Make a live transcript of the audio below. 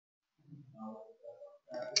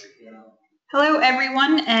Hello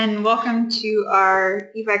everyone and welcome to our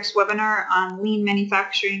eBECS webinar on lean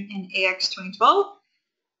manufacturing in AX 2012.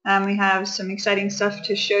 We have some exciting stuff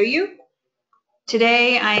to show you.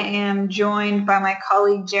 Today I am joined by my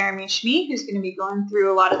colleague Jeremy Schmee, who's going to be going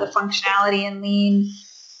through a lot of the functionality in lean.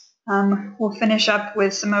 We'll finish up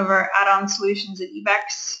with some of our add-on solutions at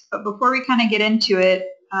eBECS, but before we kind of get into it,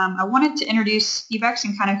 I wanted to introduce eBECS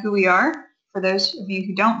and kind of who we are for those of you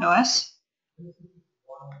who don't know us.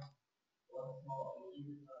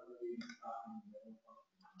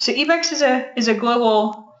 So eBECS is a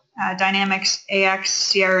global Dynamics AX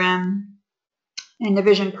CRM and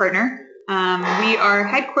division partner. We are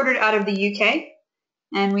headquartered out of the UK,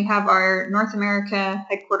 and we have our North America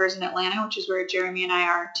headquarters in Atlanta, which is where Jeremy and I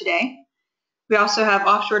are today. We also have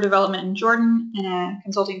offshore development in Jordan and a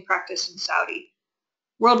consulting practice in Saudi.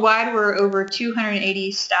 Worldwide, we're over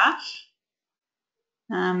 280 staff.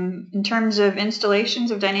 In terms of installations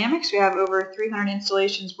of Dynamics, we have over 300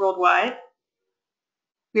 installations worldwide.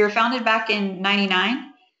 We were founded back in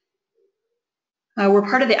 '99. We're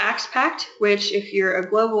part of the AX Pact, which if you're a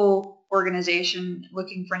global organization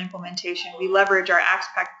looking for an implementation, we leverage our AX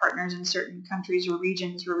Pact partners in certain countries or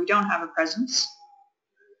regions where we don't have a presence.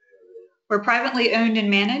 We're privately owned and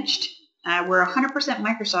managed. We're 100%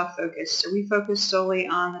 Microsoft focused, so we focus solely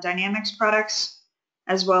on the Dynamics products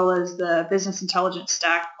as well as the business intelligence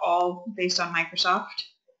stack, all based on Microsoft.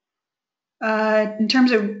 In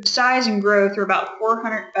terms of size and growth, we're about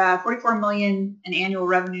 44 million in annual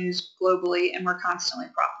revenues globally, and we're constantly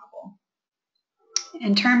profitable.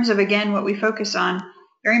 In terms of, again, what we focus on,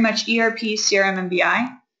 very much ERP, CRM, and BI.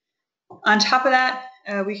 On top of that,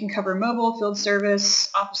 we can cover mobile, field service,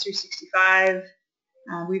 Office 365.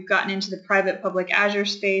 We've gotten into the private public Azure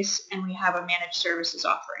space, and we have a managed services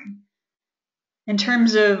offering. In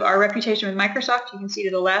terms of our reputation with Microsoft, you can see to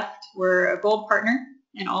the left, we're a gold partner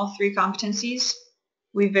in all three competencies.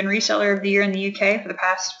 We've been Reseller of the Year in the UK for the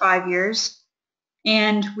past 5 years,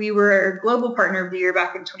 and we were Global Partner of the Year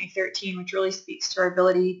back in 2013, which really speaks to our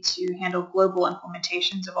ability to handle global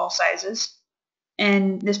implementations of all sizes.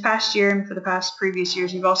 And this past year and for the past previous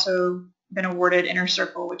years, we've also been awarded Inner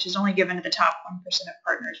Circle, which is only given to the top 1% of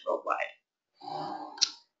partners worldwide.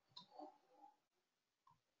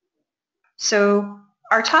 So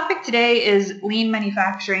our topic today is lean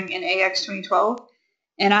manufacturing in AX 2012.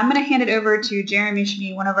 And I'm going to hand it over to Jeremy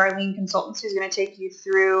Schmee, one of our lean consultants, who's going to take you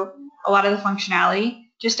through a lot of the functionality.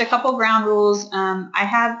 Just a couple ground rules. I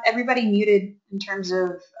have everybody muted in terms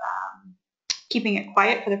of keeping it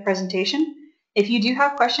quiet for the presentation. If you do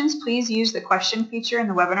have questions, please use the question feature in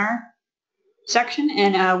the webinar section,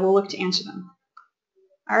 and we'll look to answer them.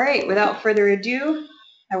 All right, without further ado,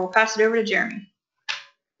 I will pass it over to Jeremy.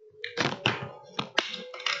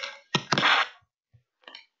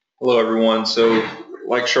 Hello, everyone. So,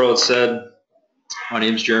 like Charlotte said, my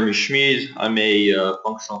name is Jeremy Schmee. I'm a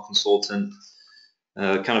functional consultant,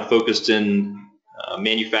 kind of focused in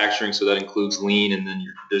manufacturing, so that includes lean and then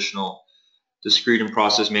your traditional discrete and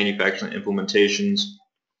process manufacturing implementations.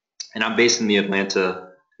 And I'm based in the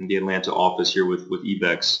Atlanta office here with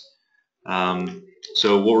eBECS.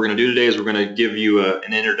 So what we're going to do today is we're going to give you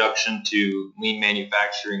an introduction to lean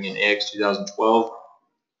manufacturing in AX 2012.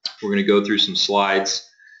 We're going to go through some slides.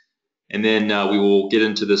 And then we will get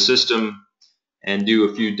into the system and do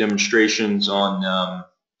a few demonstrations on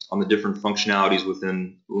the different functionalities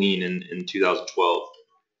within Lean in 2012.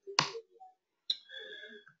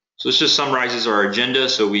 So this just summarizes our agenda.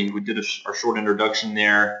 So we did our short introduction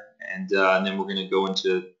there, and then we're going to go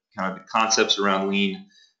into kind of the concepts around Lean,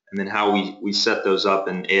 and then how we set those up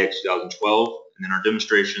in AX 2012, and then our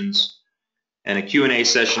demonstrations, and a Q&A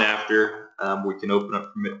session after. We can open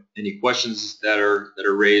up for any questions that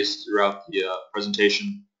are raised throughout the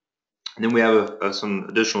presentation, and then we have some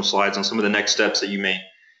additional slides on some of the next steps that you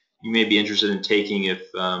may be interested in taking if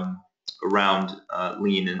around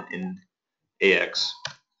Lean in AX.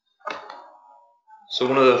 So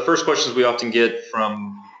one of the first questions we often get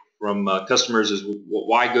from customers is,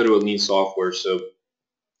 why go to a Lean software? So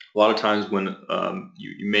a lot of times when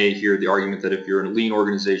you may hear the argument that if you're in a Lean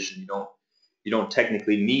organization, you don't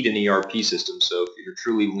technically need an ERP system, so if you're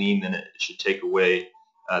truly lean, then it should take away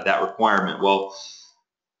that requirement. Well,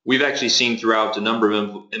 we've actually seen throughout a number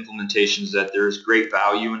of implementations that there's great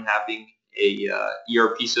value in having a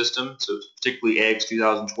ERP system, so particularly AX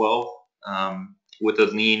 2012 with a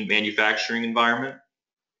lean manufacturing environment.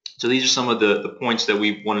 So these are some of the points that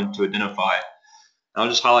we wanted to identify. I'll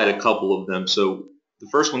just highlight a couple of them. So the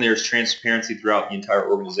first one there is transparency throughout the entire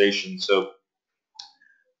organization. So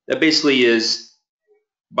that basically is,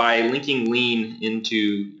 by linking Lean into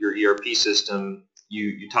your ERP system,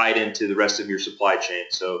 you tie it into the rest of your supply chain.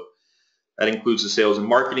 So That includes the sales and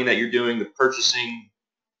marketing that you're doing, the purchasing,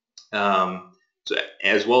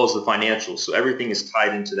 as well as the financials. So everything is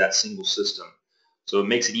tied into that single system. So it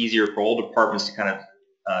makes it easier for all departments to kind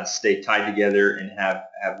of stay tied together and have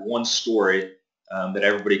one story that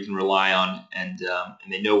everybody can rely on, and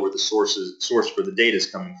they know where the source for the data is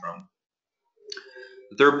coming from.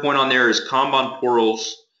 The third point on there is Kanban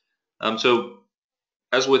portals. So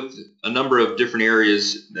as with a number of different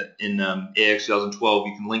areas in AX 2012,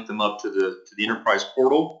 you can link them up to the enterprise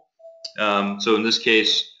portal. So in this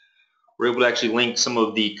case, we're able to actually link some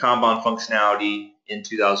of the Kanban functionality in AX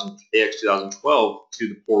 2012 to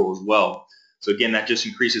the portal as well. So again, that just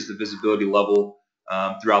increases the visibility level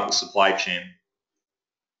throughout the supply chain.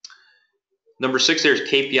 Number 6 there is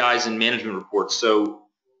KPIs and management reports. So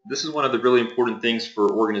this is one of the really important things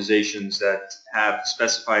for organizations that have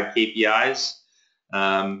specified KPIs,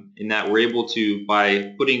 in that we're able to,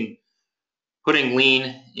 by putting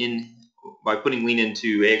lean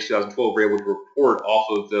into AX 2012, we're able to report off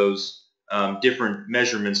of those different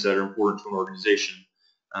measurements that are important to an organization,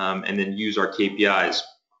 and then use our KPIs.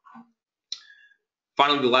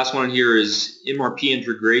 Finally, the last one here is MRP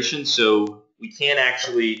integration. So we can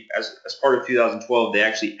actually, as part of 2012, they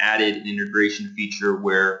actually added an integration feature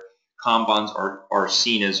where Kanbans are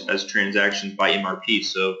seen as transactions by MRP.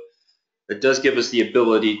 So it does give us the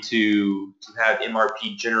ability to have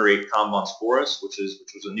MRP generate Kanbans for us, which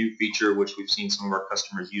was a new feature which we've seen some of our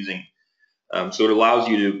customers using. So it allows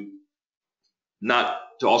you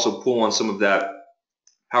to also pull on some of that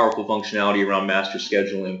powerful functionality around master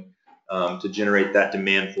scheduling to generate that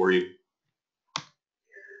demand for you.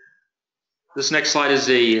 This next slide is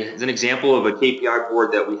an example of a KPI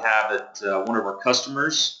board that we have at one of our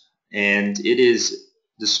customers, and it is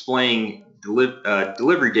displaying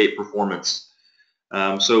delivery date performance.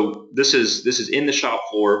 So this is in the shop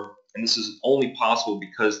floor, and this is only possible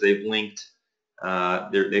because they've linked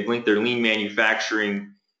their lean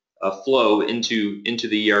manufacturing flow into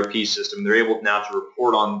the ERP system. They're able now to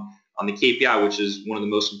report on the KPI, which is one of the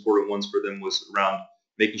most important ones for them, was around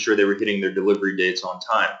making sure they were hitting their delivery dates on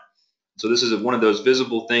time. So this is one of those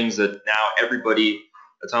visible things that now everybody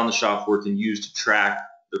that's on the shop floor can use to track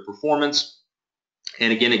their performance.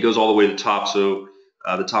 And again, it goes all the way to the top, so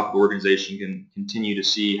the top of the organization can continue to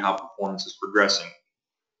see how performance is progressing.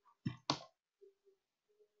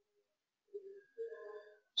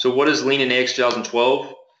 So what is Lean in AX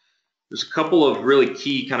 2012? There's a couple of really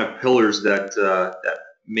key kind of pillars that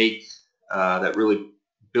really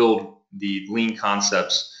build the Lean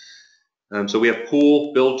concepts. So we have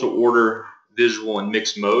pool, build to order, visual, and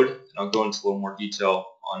mixed mode. And I'll go into a little more detail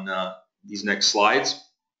on these next slides.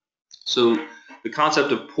 So the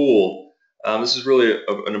concept of pool, this is really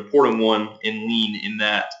an important one in Lean, in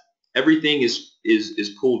that everything is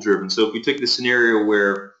pool driven. So if we took the scenario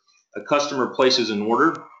where a customer places an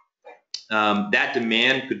order, that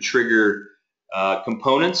demand could trigger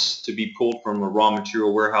components to be pulled from a raw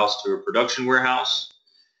material warehouse to a production warehouse.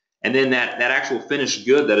 And then that actual finished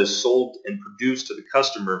good that is sold and produced to the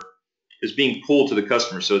customer is being pulled to the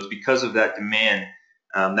customer. So it's because of that demand,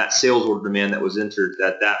 that sales order demand that was entered,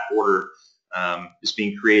 that order is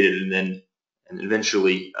being created and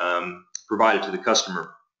eventually provided to the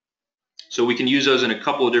customer. So we can use those in a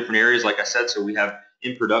couple of different areas, like I said. So we have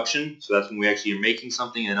in production, so that's when we actually are making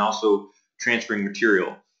something, and also transferring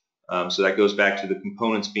material. So that goes back to the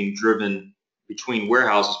components being driven between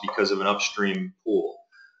warehouses because of an upstream pool.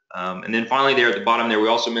 And then finally there at the bottom there, we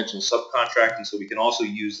also mentioned subcontracting, so we can also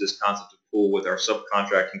use this concept of pool with our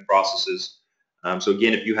subcontracting processes. So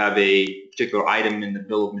again, if you have a particular item in the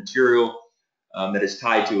bill of material that is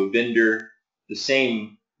tied to a vendor, the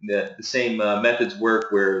same methods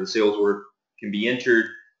work, where the sales order can be entered,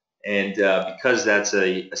 and because that's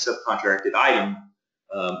a subcontracted item,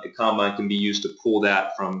 a Kanban can be used to pull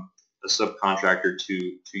that from a subcontractor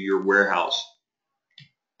to your warehouse.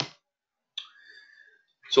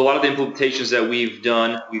 So a lot of the implementations that we've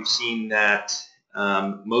done, we've seen that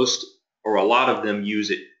most or a lot of them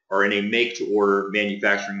are in a make-to-order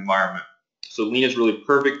manufacturing environment. So Lean is really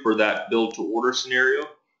perfect for that build-to-order scenario.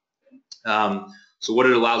 So what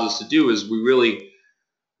it allows us to do is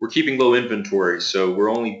we're keeping low inventory, so we're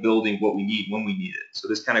only building what we need when we need it. So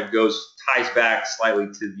this kind of ties back slightly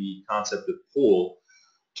to the concept of pool,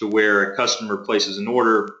 to where a customer places an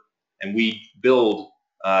order and we build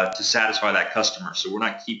to satisfy that customer. So we're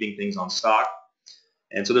not keeping things on stock.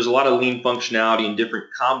 And so there's a lot of Lean functionality and different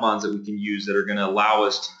Kanbans that we can use that are going to allow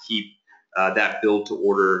us to keep that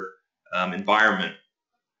build-to-order environment.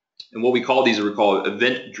 And what we call these are called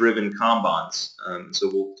event-driven Kanbans. So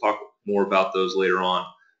we'll talk more about those later on.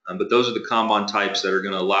 But those are the Kanban types that are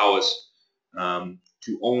going to allow us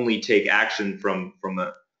only take action from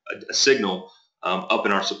a signal up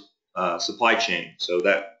in our supply chain. So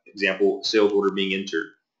that example, sales order being entered.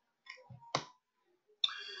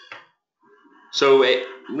 So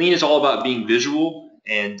Lean is all about being visual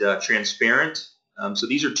and transparent. So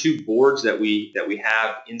these are two boards that we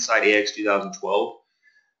have inside eBECS 2012.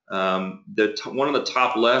 One on the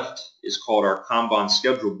top left is called our Kanban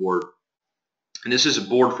schedule board, and this is a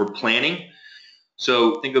board for planning.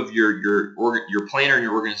 So think of your planner in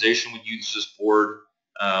your organization would use this board,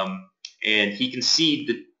 and he can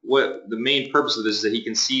see what the main purpose of this is, that he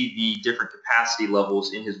can see the different capacity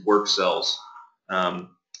levels in his work cells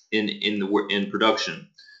in production.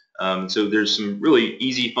 So there's some really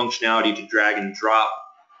easy functionality to drag and drop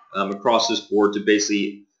across this board to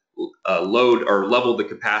basically load or level the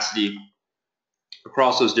capacity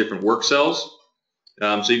across those different work cells.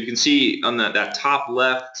 So you can see on that top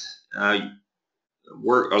left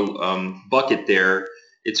bucket there,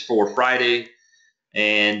 it's for Friday,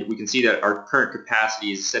 and we can see that our current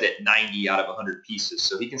capacity is set at 90 out of 100 pieces.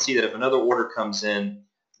 So he can see that if another order comes in,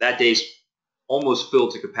 that day's almost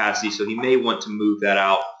filled to capacity, so he may want to move that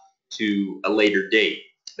out to a later date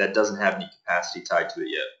that doesn't have any capacity tied to it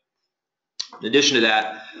yet. In addition to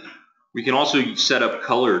that, we can also set up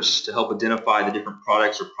colors to help identify the different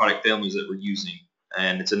products or product families that we're using,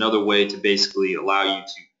 and it's another way to basically allow you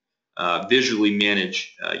to visually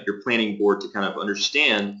manage your planning board to kind of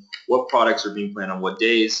understand what products are being planned on what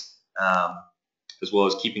days, as well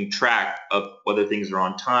as keeping track of whether things are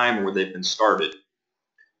on time or whether they've been started.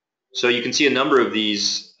 So you can see a number of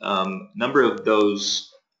these Kanbans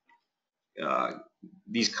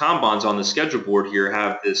on the schedule board here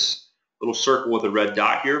have this little circle with a red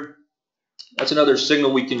dot here. That's another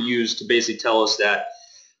signal we can use to basically tell us that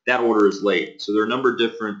that order is late. So there are a number of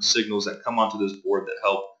different signals that come onto this board that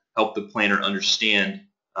help the planner understand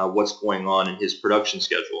what's going on in his production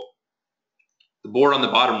schedule. The board on the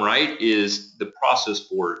bottom right is the process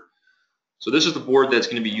board. So this is the board that's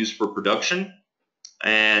going to be used for production.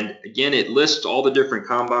 And again, it lists all the different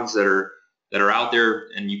Kanbans that are out there,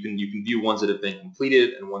 and you can view ones that have been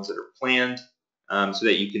completed and ones that are planned, so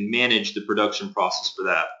that you can manage the production process for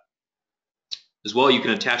that. As well, you can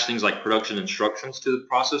attach things like production instructions to the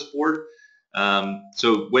process board.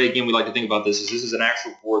 So the way, again, we like to think about this is an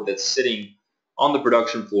actual board that's sitting on the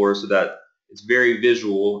production floor, so that it's very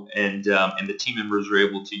visual, and the team members are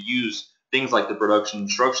able to use things like the production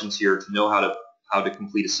instructions here to know how to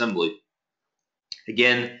complete assembly.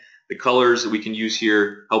 Again, the colors that we can use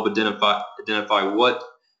here help identify what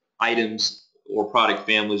items or product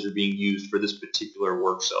families are being used for this particular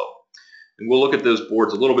work cell. And we'll look at those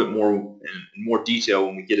boards a little bit more in more detail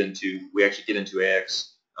when we actually get into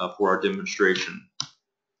eBECS for our demonstration.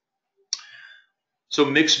 So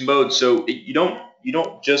mixed mode. So you don't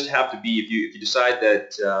just have to be, if you decide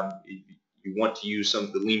that you want to use some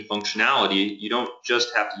of the lean functionality, you don't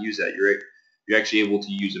just have to use that. You're actually able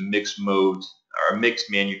to use a mixed mode or a mixed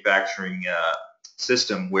manufacturing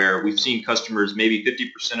system, where we've seen customers, maybe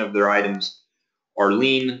 50% of their items are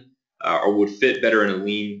lean or would fit better in a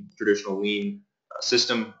traditional lean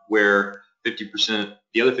system, where the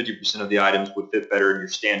other 50% of the items would fit better in your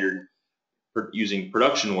standard using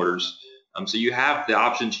production orders. So you have the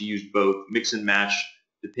option to use both, mix and match,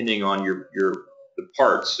 depending on the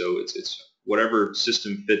parts. So it's whatever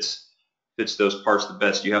system fits those parts the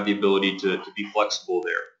best. You have the ability to be flexible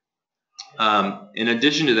there. In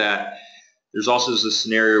addition to that, there's also this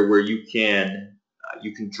scenario where you can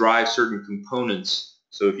drive certain components.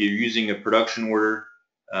 So if you're using a production order,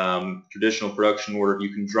 traditional production order,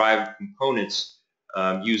 you can drive components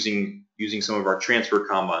using some of our transfer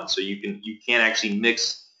Kanban. So you can actually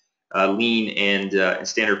mix lean and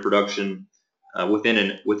standard production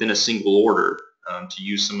within a single order to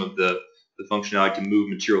use some of the functionality to move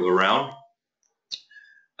material around.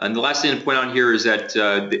 And the last thing to point out here is that,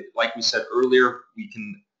 like we said earlier,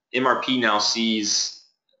 MRP now sees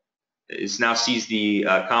the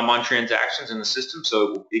Kanban transactions in the system,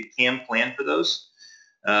 so it can plan for those.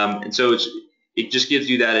 And so it just gives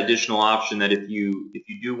you that additional option that if you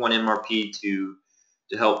do want MRP to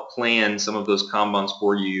help plan some of those Kanbans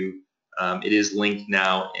for you, it is linked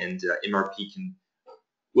now, and MRP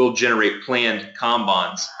will generate planned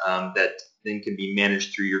Kanbans that then can be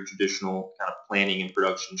managed through your traditional kind of planning and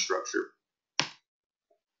production structure.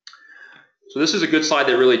 So this is a good slide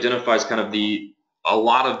that really identifies kind of a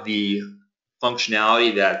lot of the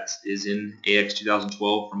functionality that is in eBECS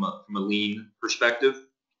 2012 from a lean perspective,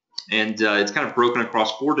 and it's kind of broken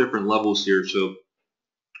across 4 different levels here. So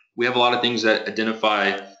we have a lot of things that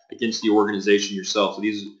identify against the organization yourself. So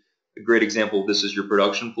these, a great example of this is your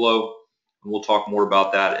production flow, and we'll talk more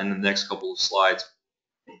about that in the next couple of slides.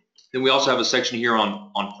 Then we also have a section here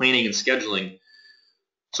on planning and scheduling.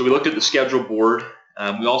 So we looked at the schedule board.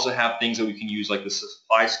 We also have things that we can use like the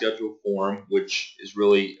supply schedule form, which is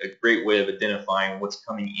really a great way of identifying what's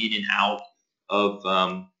coming in and out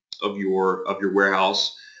of your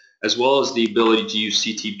warehouse, as well as the ability to use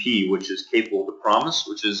CTP, which is capable to promise,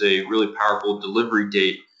 which is a really powerful delivery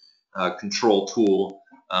date control tool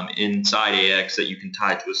inside AX that you can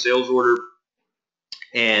tie to a sales order.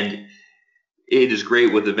 And it is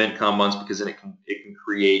great with event Kanbans because then it can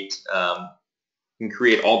create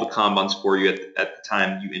all the Kanbans for you at the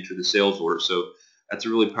time you enter the sales order. So that's a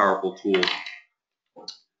really powerful tool.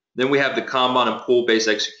 Then we have the Kanban and pull-based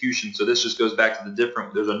execution. So this just goes back to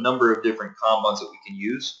there's a number of different Kanbans that we can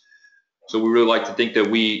use. So we really like to think that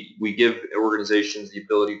we give organizations the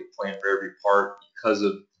ability to plan for every part because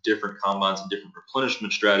of different Kanbans and different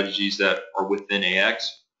replenishment strategies that are within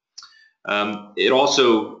AX. It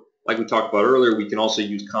also, like we talked about earlier, we can also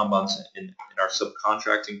use Kanbans in our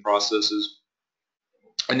subcontracting processes.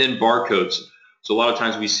 And then barcodes. So a lot of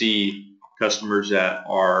times we see customers that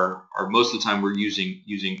are most of the time we're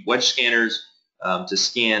using wedge scanners to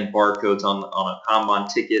scan barcodes on a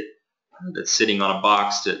Kanban ticket that's sitting on a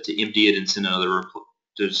box to empty it and send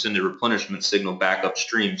a replenishment signal back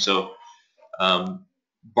upstream. So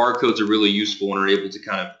barcodes are really useful and are able to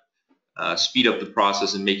kind of speed up the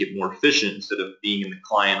process and make it more efficient instead of being in the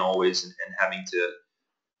client always and having to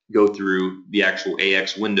go through the actual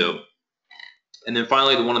AX window. And then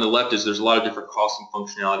finally, the one on the left is there's a lot of different costing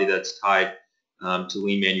functionality that's tied to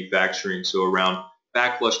lean manufacturing. So around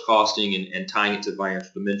backflush costing and tying it to financial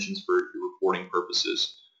dimensions for your reporting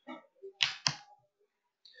purposes.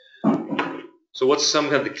 So what's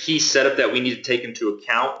some of the key setup that we need to take into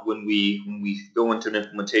account when we go into an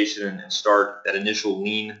implementation and start that initial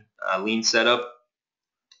lean setup?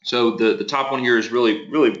 So the top one here is really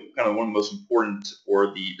kind of one of the most important,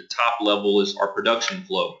 or the top level is our production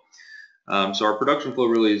flow. So our production flow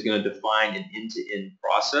really is going to define an end-to-end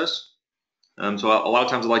process. So a lot of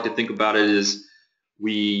times I like to think about it as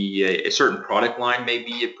a certain product line may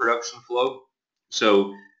be a production flow.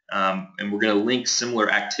 So and we're going to link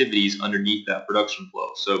similar activities underneath that production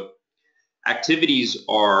flow. So activities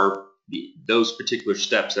are those particular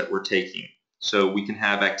steps that we're taking. So we can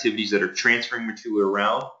have activities that are transferring material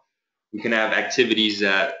around. We can have activities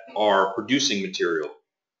that are producing material.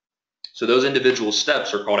 So those individual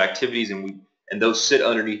steps are called activities, and those sit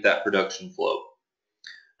underneath that production flow.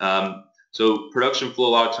 So production flow, a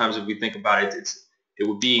lot of times if we think about it,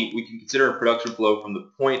 we can consider a production flow from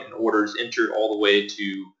the point an order is entered all the way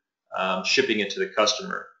to shipping it to the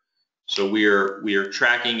customer. So we are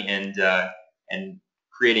tracking and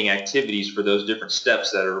creating activities for those different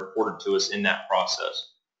steps that are reported to us in that process.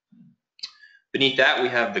 Beneath that, we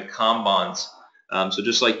have the Kanbans. So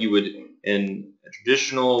just like you would in a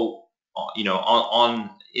traditional, in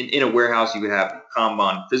a warehouse, you would have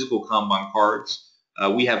physical Kanban cards.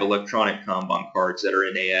 We have electronic Kanban cards that are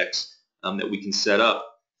in AX that we can set up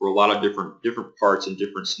for a lot of different parts and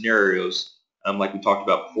different scenarios, like we talked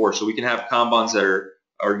about before. So we can have Kanbans that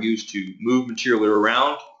are used to move material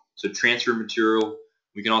around, so transfer material.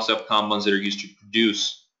 We can also have Kanbans that are used to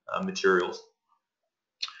produce materials.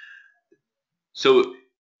 So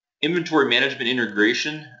inventory management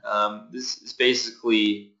integration, this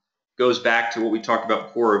basically goes back to what we talked about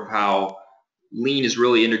before of how lean is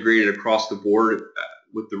really integrated across the board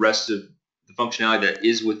with the rest of the functionality that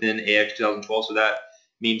is within AX 2012. So that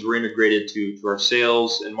means we're integrated to our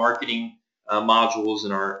sales and marketing modules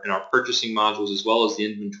and our purchasing modules, as well as the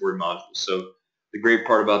inventory modules. So the great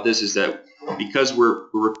part about this is that because we're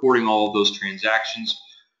recording all of those transactions,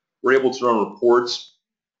 we're able to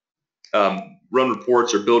run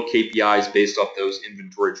reports or build KPIs based off those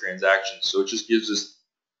inventory transactions. So it just gives us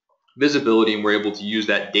visibility, and we're able to use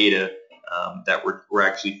that data that we're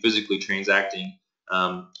actually physically transacting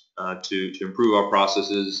to improve our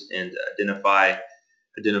processes and identify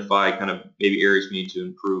kind of maybe areas we need to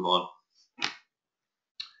improve on.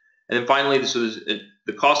 And then finally,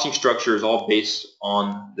 the costing structure is all based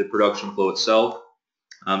on the production flow itself.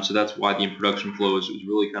 So that's why the production flow is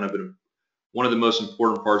really kind of one of the most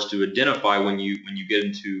important parts to identify when you get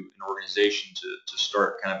into an organization to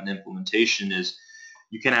start kind of an implementation. Is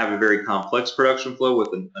you can have a very complex production flow with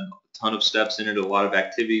a ton of steps in it, a lot of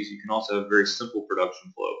activities. You can also have a very simple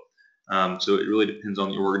production flow. So it really depends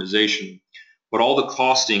on the organization. But all the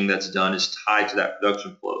costing that's done is tied to that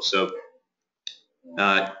production flow. So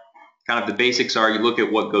kind of the basics are you look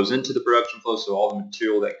at what goes into the production flow, so all the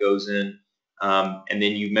material that goes in, and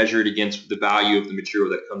then you measure it against the value of the material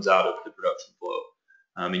that comes out of the production flow.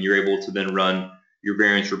 And you're able to then run your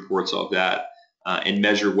variance reports off that and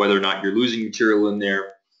measure whether or not you're losing material in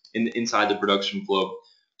there, inside the production flow.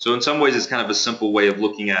 So in some ways, it's kind of a simple way of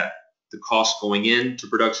looking at the cost going into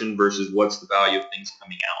production versus what's the value of things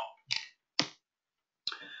coming out.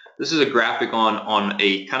 This is a graphic on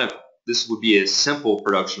a kind of, this would be a simple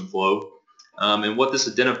production flow. And what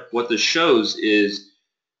this shows is,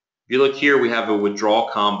 if you look here, we have a withdrawal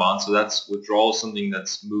Kanban. So that's withdrawal, something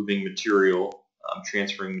that's moving material,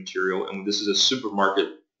 transferring material. And this is a supermarket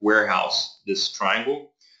warehouse, this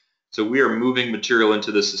triangle. So we are moving material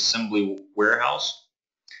into this assembly warehouse.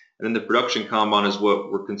 And then the production Kanban is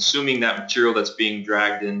what we're consuming, that material that's being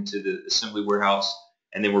dragged into the assembly warehouse,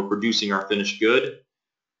 and then we're producing our finished good,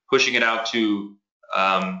 pushing it out to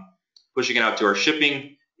our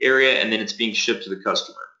shipping area, and then it's being shipped to the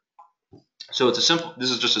customer. So this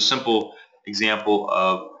is just a simple example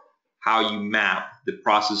of how you map the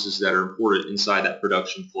processes that are important inside that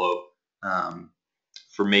production flow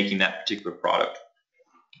for making that particular product.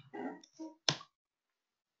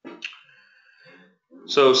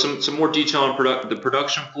 So some more detail on the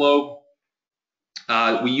production flow.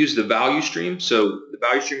 We use the value stream. So the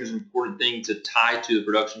value stream is an important thing to tie to the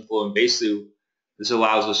production flow, and basically this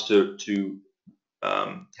allows us to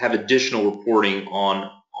have additional reporting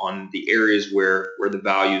on the areas where the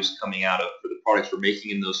value is coming out of for the products we're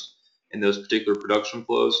making in those particular production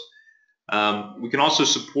flows. We can also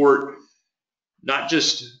support not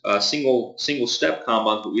just single step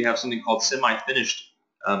Kanban, but we have something called semi-finished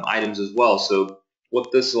items as well. So what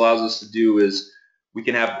this allows us to do is we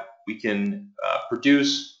can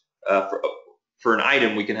produce for an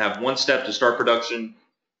item, we can have one step to start production,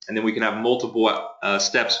 and then we can have multiple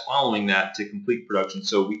steps following that to complete production.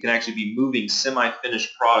 So we can actually be moving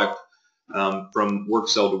semi-finished product from work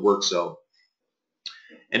cell to work cell.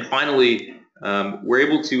 And finally, we're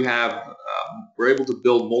able to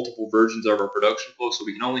build multiple versions of our production flow. So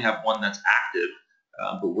we can only have one that's active,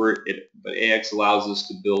 but AX allows us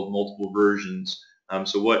to build multiple versions.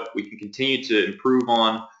 So what we can continue to improve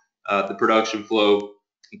on the production flow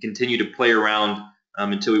and continue to play around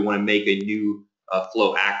until we want to make a new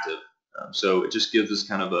flow active. So it just gives us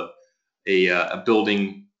kind of a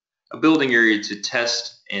building area to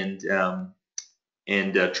test and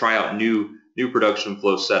try out new production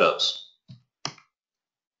flow setups.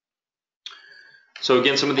 So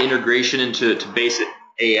again, some of the integration into basic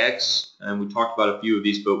AX, and we talked about a few of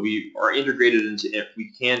these, but we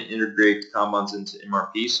can integrate Kanbans into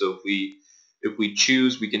MRP. So if we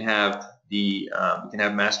choose, we can have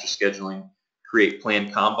master scheduling create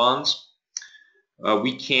planned Kanbans.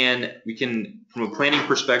 We can, from a planning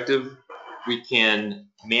perspective, we can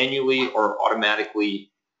manually or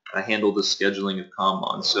automatically handle the scheduling of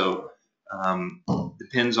Kanban. So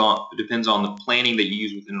depends on the planning that you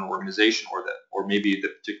use within an organization or maybe the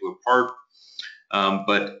particular part.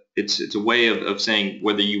 But it's a way of saying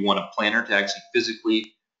whether you want a planner to actually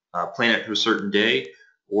physically plan it to a certain day,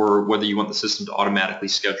 or whether you want the system to automatically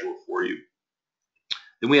schedule it for you.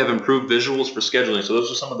 Then we have improved visuals for scheduling. So those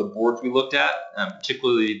are some of the boards we looked at,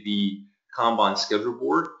 particularly the Kanban schedule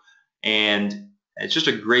board. And it's just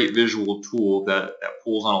a great visual tool that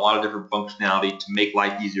pulls on a lot of different functionality to make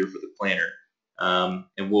life easier for the planner.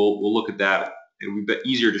 And we'll look at that. It'll be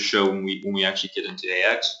easier to show when we actually get into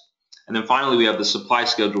AX. And then finally, we have the supply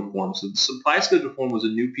schedule form. So the supply schedule form was a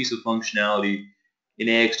new piece of functionality in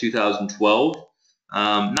AX 2012.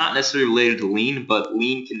 Not necessarily related to Lean, but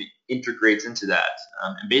Lean integrates into that.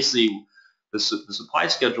 And basically, the supply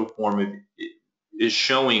schedule form is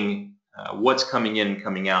showing what's coming in and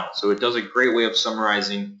coming out. So it does a great way of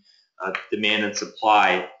summarizing demand and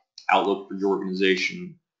supply outlook for your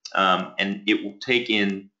organization. And it will take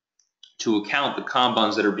into account the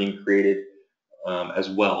Kanbans that are being created as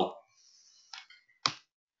well.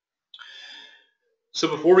 So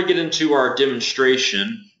before we get into our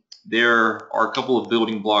demonstration, there are a couple of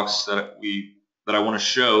building blocks that I want to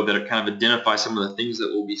show that kind of identify some of the things that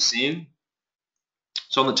we'll be seeing.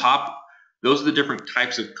 So on the top, those are the different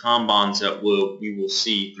types of Kanbans that we will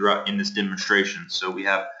see throughout in this demonstration. So we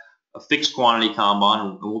have a fixed quantity Kanban,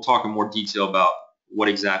 and we'll talk in more detail about what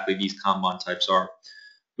exactly these Kanban types are.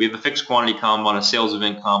 We have a fixed quantity Kanban, a sales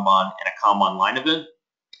event Kanban, and a Kanban line event.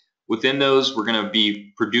 Within those, we're going to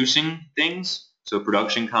be producing things, so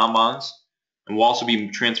production Kanbans, and we'll also be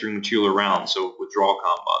transferring material around, so withdrawal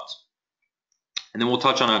Kanbans. And then we'll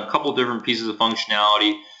touch on a couple different pieces of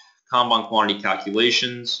functionality, Kanban quantity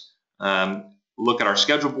calculations, look at our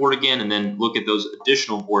schedule board again, and then look at those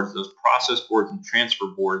additional boards, those process boards and transfer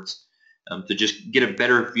boards, to just get a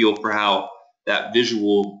better feel for how that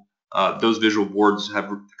those visual boards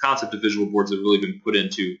the concept of visual boards have really been put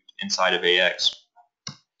inside of AX.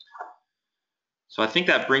 So I think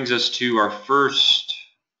that brings us to our first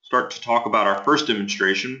start to talk about our first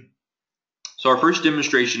demonstration. So our first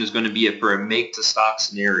demonstration is going to be for a make-to-stock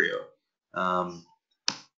scenario. And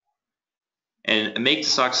a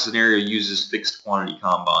make-to-stock scenario uses fixed quantity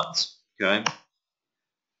Kanbans. Okay.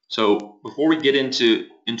 So before we get into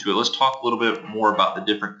it, let's talk a little bit more about the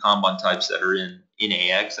different Kanban types that are in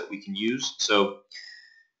eBECS that we can use. So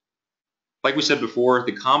like we said before,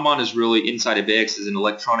 the Kanban is really inside of eBECS is an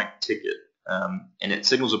electronic ticket, and it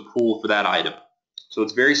signals a pull for that item. So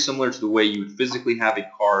it's very similar to the way you would physically have a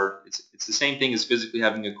card. It's the same thing as physically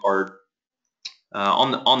having a card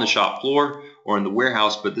on the shop floor or in the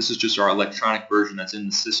warehouse, but this is just our electronic version that's in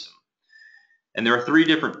the system. And there are three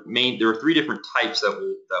different types that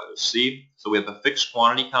we'll see. So we have a fixed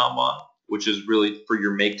quantity Kanban, which is really for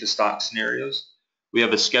your make to stock scenarios. We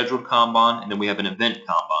have a scheduled Kanban, and then we have an event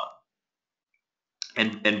Kanban.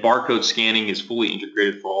 And barcode scanning is fully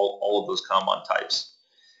integrated for all of those Kanban types.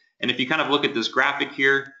 And if you kind of look at this graphic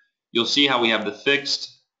here, you'll see how we have the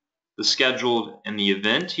fixed, the scheduled, and the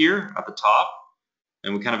event here at the top.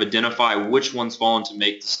 And we kind of identify which ones fall into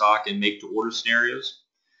make to stock and make to order scenarios.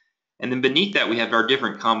 And then beneath that we have our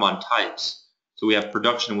different Kanban types. So we have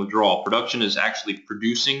production and withdrawal. Production is actually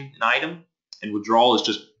producing an item, and withdrawal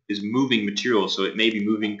is moving material. So it may be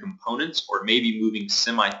moving components, or it may be moving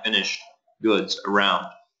semi-finished goods around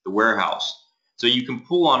the warehouse. So you can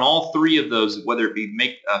pull on all three of those, whether it be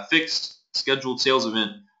make a fixed scheduled sales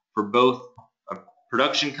event for both a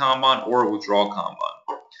production Kanban or a withdrawal Kanban.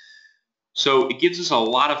 So it gives us a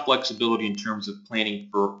lot of flexibility in terms of planning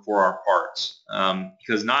for our parts,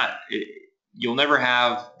 because you'll never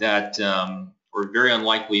have that, or very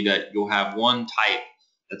unlikely that you'll have one type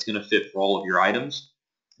that's going to fit for all of your items,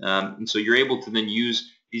 and so you're able to then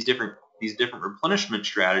use these different replenishment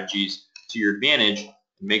strategies to your advantage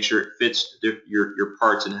and make sure it fits your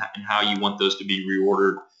parts and how you want those to be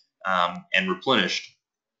reordered and replenished.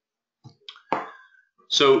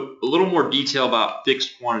 So a little more detail about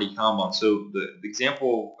fixed quantity Kanban. So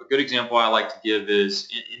a good example I like to give is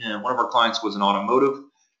one of our clients was an automotive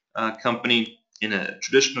company in a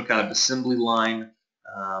traditional kind of assembly line,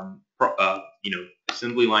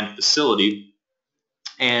 assembly line facility.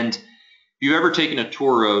 And if you've ever taken a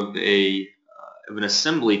tour of an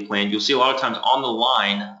assembly plant, you'll see a lot of times on the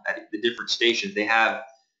line at the different stations they have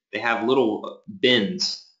little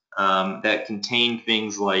bins that contain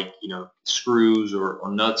things like screws or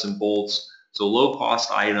nuts and bolts. So low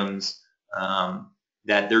cost items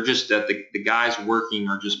that the guys working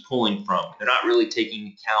are just pulling from. They're not really taking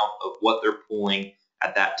account of what they're pulling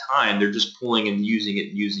at that time. They're just pulling and using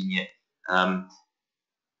it.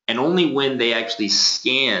 And only when they actually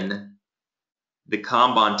scan the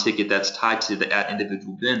Kanban ticket that's tied to that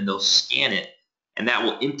individual bin, they'll scan it, and that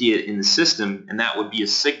will empty it in the system, and that would be a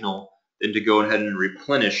signal then to go ahead and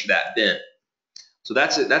replenish that bin. So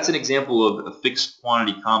that's an example of a fixed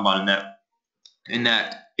quantity Kanban,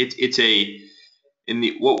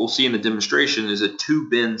 what we'll see in the demonstration is a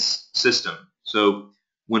 2-bin system. So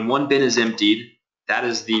when one bin is emptied, that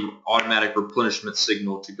is the automatic replenishment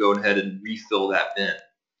signal to go ahead and refill that bin.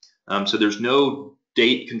 So there's no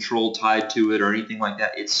date control tied to it or anything like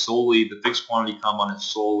that. It's solely, the fixed quantity Kanban is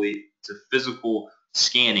solely to physical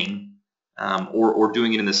scanning or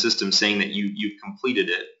doing it in the system saying that you've completed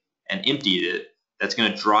it and emptied it. That's going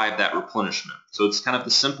to drive that replenishment. So it's kind of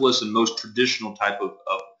the simplest and most traditional type of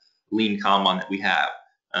lean Kanban that we have.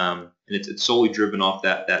 And it's solely driven off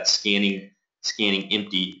that scanning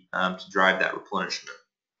empty to drive that replenishment.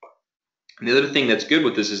 And the other thing that's good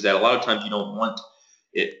with this is that a lot of times you don't want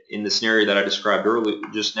it in the scenario that I described earlier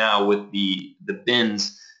just now with the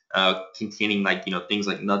bins containing things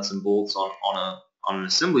like nuts and bolts on an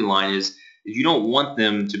assembly line is you don't want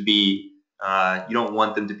them to be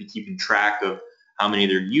keeping track of how many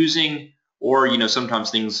they're using, or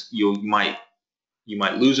sometimes things you might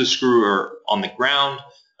lose a screw or on the ground,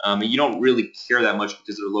 and you don't really care that much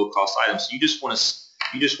because they're low cost items. So you just want to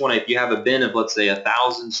if you have a bin of, let's say,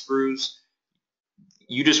 1,000 screws,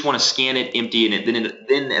 you just want to scan it, empty it, and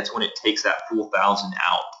then that's when it takes that full 1,000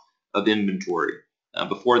 out of inventory.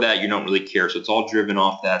 Before that, you don't really care. So it's all driven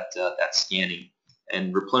off that scanning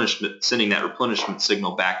and replenishment, sending that replenishment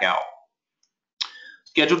signal back out.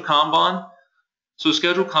 Scheduled Kanban. So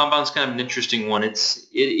scheduled Kanban is kind of an interesting one. It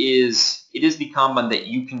is the Kanban that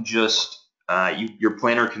you can just your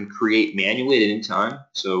planner can create manually at any time.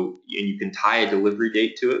 So and you can tie a delivery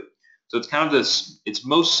date to it. So it's kind of it's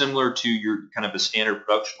most similar to your kind of a standard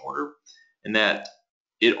production order, in that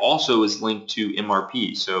it also is linked to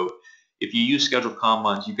MRP. So if you use scheduled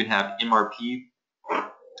Kanbans, you can have MRP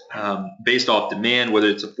based off demand, whether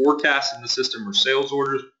it's a forecast in the system or sales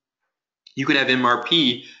orders. You could have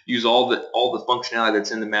MRP use all the functionality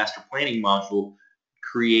that's in the master planning module,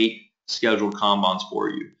 create scheduled Kanbans for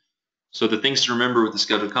you. So the things to remember with the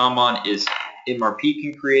scheduled Kanban is MRP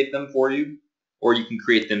can create them for you, or you can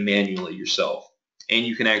create them manually yourself. And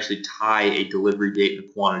you can actually tie a delivery date and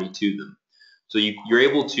a quantity to them. So you're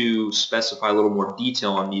able to specify a little more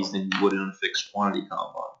detail on these than you would in a fixed quantity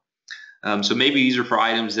Kanban. So maybe these are for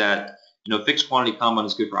items that, fixed quantity Kanban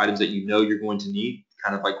is good for items that you know you're going to need,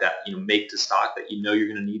 kind of like that, make to stock that you know you're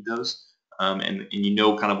going to need those, and you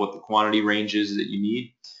know kind of what the quantity range is that you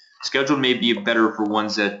need. Scheduled may be better for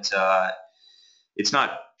ones that it's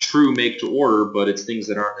not true make to order, but it's things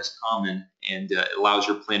that aren't as common, and it allows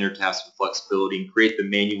your planner to have some flexibility and create them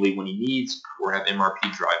manually when he needs, or have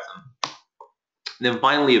MRP drive them. And then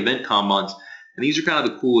finally, event Kanbans, and these are kind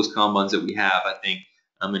of the coolest Kanbans that we have, I think,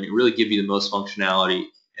 and it really give you the most functionality,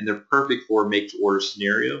 and they're perfect for a make to order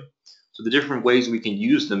scenario. So the different ways we can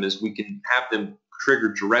use them is we can have them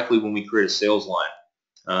triggered directly when we create a sales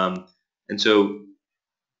line. And so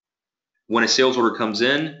when a sales order comes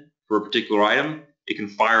in for a particular item, it can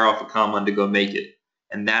fire off a Kanban to go make it,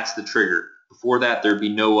 and that's the trigger. Before that, there'd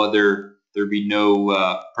be no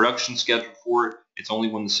production schedule for it. It's only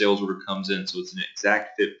when the sales order comes in, so it's an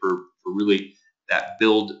exact fit for really that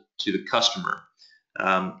build to the customer.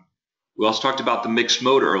 We also talked about the mixed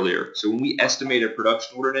mode earlier. So when we estimate a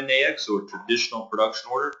production order in an AX, so a traditional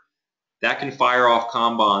production order, that can fire off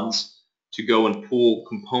Kanbans to go and pull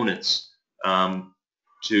components so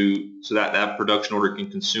that production order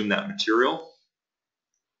can consume that material.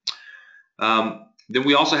 Then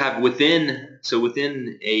we also have within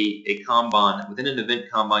a Kanban, within an event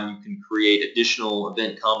Kanban, you can create additional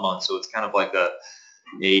event Kanban. So it's kind of like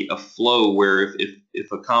a flow where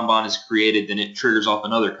if a Kanban is created, then it triggers off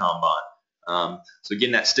another Kanban. So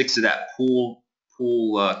again, that sticks to that pool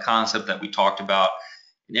concept that we talked about.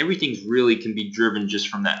 And everything's really can be driven just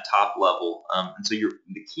from that top level. And so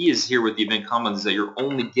the key is here with the event Kanbans is that you're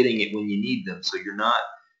only getting it when you need them. So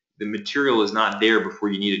the material is not there before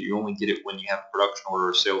you need it. You only get it when you have a production order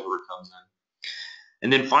or a sales order comes in.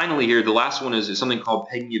 And then finally here, the last one is something called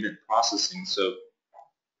pegging event processing. So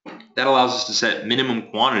that allows us to set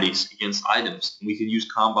minimum quantities against items. And we can use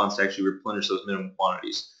Kanbans to actually replenish those minimum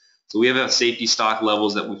quantities. So we have safety stock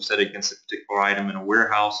levels that we've set against a particular item in a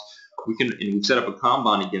warehouse. And we've set up a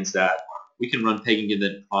Kanban against that. We can run pegging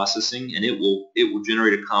event processing, and it will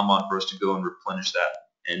generate a Kanban for us to go and replenish that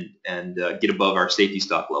and get above our safety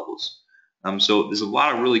stock levels. So there's a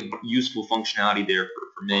lot of really useful functionality there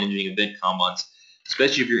for managing event Kanbans,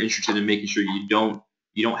 especially if you're interested in making sure you don't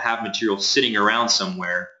have material sitting around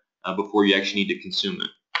somewhere before you actually need to consume it.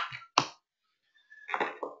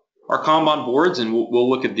 Our Kanban boards, and we'll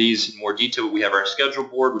look at these in more detail. We have our schedule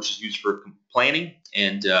board, which is used for planning,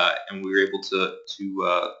 and we were able to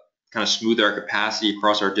kind of smooth our capacity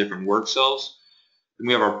across our different work cells. Then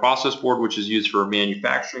we have our process board, which is used for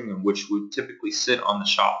manufacturing, and which would typically sit on the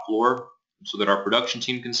shop floor so that our production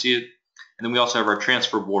team can see it. And then we also have our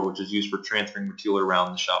transfer board, which is used for transferring material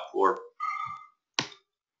around the shop floor.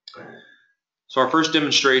 So our first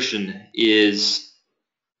demonstration is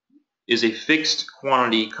a fixed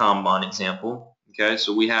quantity Kanban example. Okay,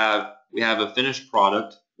 so we have a finished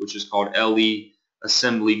product, which is called LE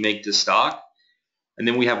assembly make to stock. And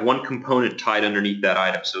then we have one component tied underneath that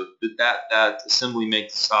item. So that assembly make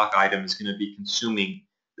to stock item is going to be consuming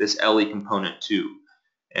this LE component too.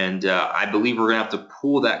 And I believe we're going to have to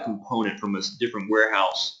pull that component from a different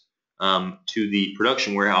warehouse to the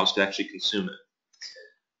production warehouse to actually consume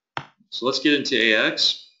it. So let's get into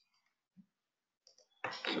AX.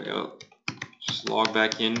 So I'll just log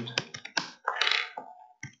back in.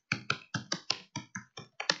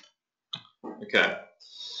 Okay.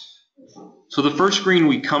 So the first screen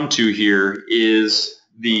we come to here is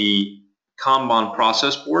the Kanban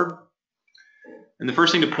process board. And the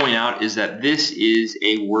first thing to point out is that this is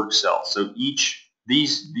a work cell. So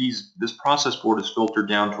this process board is filtered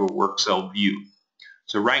down to a work cell view.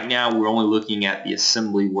 So right now we're only looking at the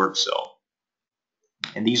assembly work cell.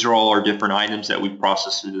 And these are all our different items that we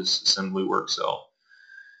process through this assembly work cell.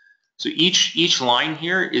 So each line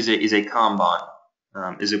here is a Kanban,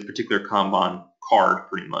 is a particular Kanban card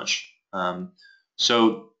pretty much.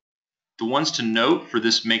 So the ones to note for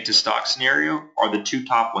this make to stock scenario are the two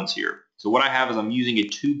top ones here. So what I have is I'm using a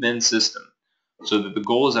 2-bin system. So that the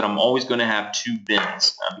goal is that I'm always going to have 2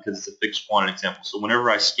 bins because it's a fixed quantity example. So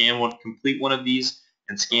whenever I complete one of these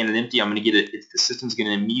and scan it empty, I'm going to get it. The system's going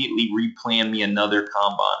to immediately replan me another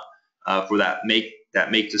Kanban for that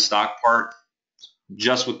make to stock part,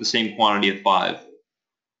 just with the same quantity of 5.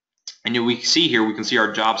 And we see here, we can see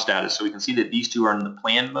our job status. So we can see that these two are in the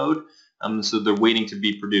plan mode, so they're waiting to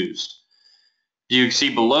be produced. You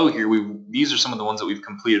see below here, these are some of the ones that we've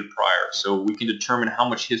completed prior, so we can determine how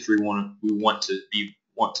much history we want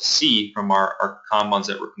to see from our Kanbans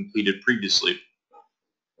that were completed previously.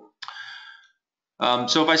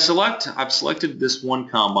 So if I've selected this one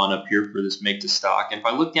Kanban up here for this make to stock, and if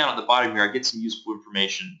I look down at the bottom here, I get some useful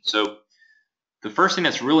information. So the first thing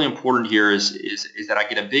that's really important here is that I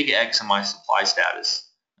get a big X in my supply status.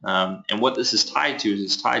 And what this is tied to is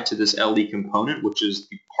it's tied to this LE component, which is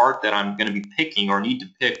the part that I'm going to be picking or need to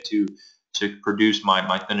pick to produce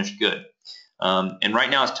my finished good. And right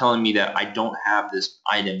now it's telling me that I don't have this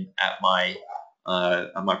item at my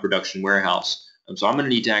production warehouse. So I'm going to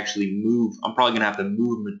need to actually move. I'm probably going to have to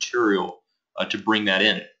move material to bring that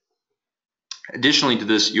in. Additionally to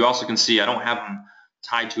this, you also can see I don't have them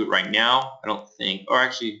tied to it right now, I don't think. Or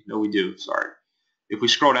actually, no, we do. Sorry. If we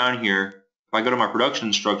scroll down here, if I go to my production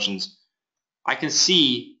instructions, I can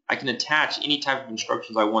see I can attach any type of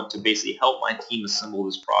instructions I want to basically help my team assemble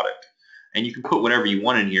this product. And you can put whatever you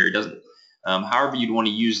want in here. It doesn't, however you'd want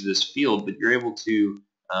to use this field, but you're able to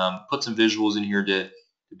put some visuals in here to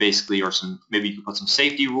basically, or maybe you can put some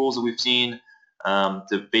safety rules that we've seen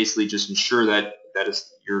to basically just ensure that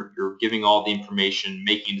you're giving all the information,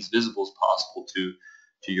 making it as visible as possible to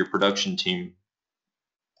your production team.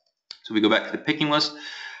 So we go back to the picking list. A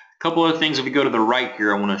couple other things, if we go to the right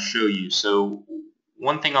here, I want to show you. So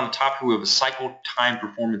one thing on the top here, we have a cycle time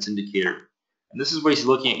performance indicator. And this is basically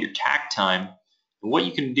looking at your tack time. And what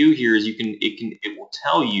you can do here is it will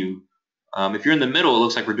tell you, if you're in the middle, it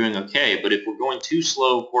looks like we're doing okay. But if we're going too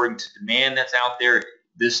slow according to demand that's out there,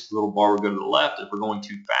 this little bar will go to the left. If we're going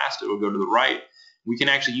too fast, it will go to the right. We can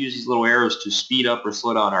actually use these little arrows to speed up or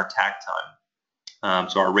slow down our tack time.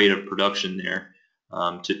 So our rate of production there,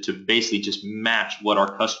 to basically just match what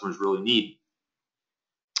our customers really need.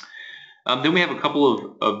 Then we have a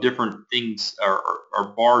couple of different things,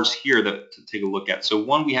 or bars here to take a look at. So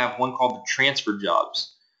we have one called the transfer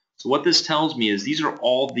jobs. So what this tells me is these are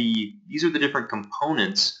the different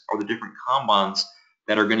components or the different Kanbans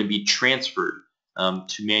that are going to be transferred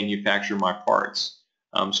to manufacture my parts.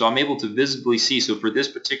 So I'm able to visibly see. So for this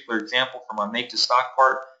particular example, for my make to stock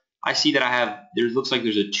part, I see that looks like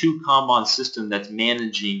there's a 2 Kanban system that's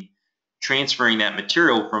managing transferring that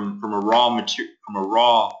material from a raw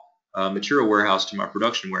material warehouse to my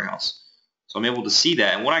production warehouse. So I'm able to see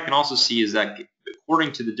that. And what I can also see is that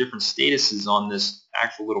according to the different statuses on this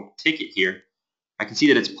actual little ticket here, I can see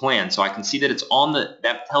that it's planned. So I can see that it's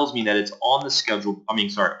that tells me that it's on the schedule, on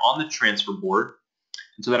the transfer board.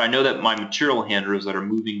 And so that I know that my material handlers that are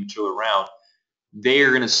moving material around, they are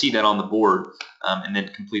going to see that on the board and then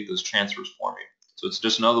complete those transfers for me. So it's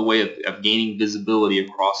just another way of gaining visibility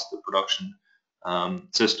across the production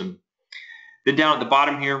system. Then down at the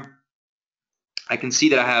bottom here, I can see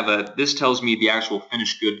that I have this tells me the actual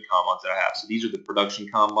finished good Kanbans that I have. So these are the production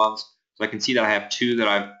Kanbans. So I can see that I have 2 that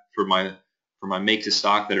I've, for my make to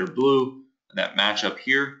stock, that are blue, that match up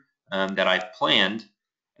here, that I've planned.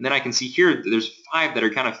 And then I can see here there's 5 that are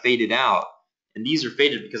kind of faded out. And these are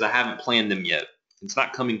faded because I haven't planned them yet. It's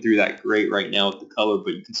not coming through that great right now with the color,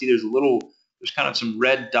 but you can see there's kind of some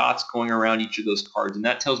red dots going around each of those cards, and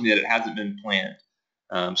that tells me that it hasn't been planned.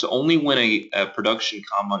 So only when a production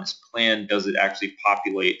Kanban is planned does it actually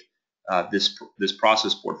populate this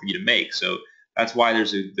process board for you to make. So that's why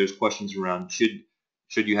there's questions around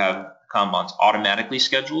should you have Kanbans automatically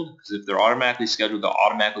scheduled? Because if they're automatically scheduled, they'll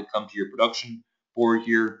automatically come to your production board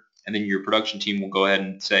here, and then your production team will go ahead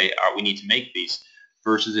and say, all right, we need to make these.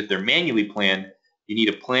 Versus if they're manually planned, you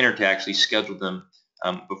need a planner to actually schedule them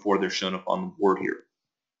before they're shown up on the board here.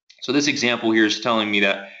 So this example here is telling me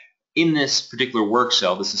that in this particular work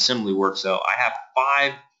cell, this assembly work cell, I have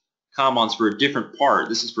 5 Kanbans for a different part.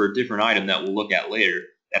 This is for a different item that we'll look at later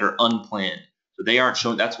that are unplanned. So they aren't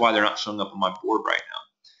shown. That's why they're not showing up on my board right now.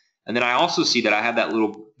 And then I also see that I have that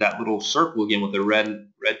little circle again with a red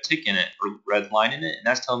tick in it, or red line in it, and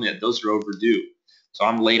that's telling me that those are overdue. So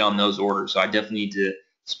I'm late on those orders. So I definitely need to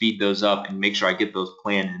speed those up and make sure I get those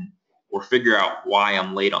planned in, or figure out why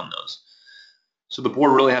I'm late on those. So the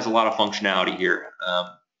board really has a lot of functionality here.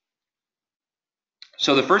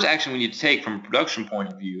 So the first action we need to take from a production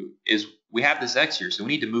point of view is we have this X here, so we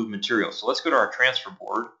need to move material. So let's go to our transfer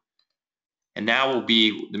board, and now will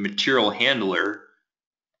be the material handler.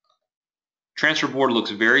 Transfer board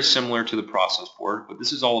looks very similar to the process board, but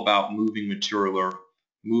this is all about moving material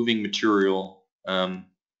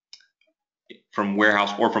from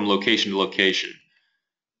warehouse or from location to location.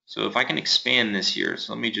 So if I can expand this here,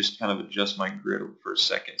 so let me just kind of adjust my grid for a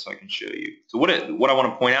second so I can show you. So what I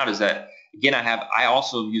want to point out is that, again, I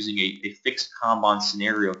also am using a fixed Kanban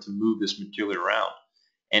scenario to move this material around.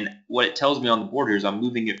 And what it tells me on the board here is I'm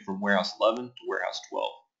moving it from warehouse 11 to warehouse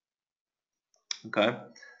 12. Okay.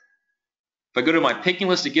 If I go to my picking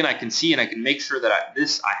list again, I can see and I can make sure that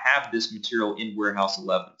I have this material in warehouse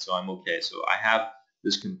 11, so I'm okay. So I have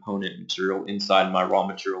this component material inside my raw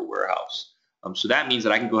material warehouse. So that means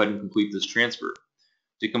that I can go ahead and complete this transfer.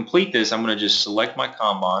 To complete this, I'm going to just select my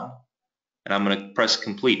Kanban and I'm going to press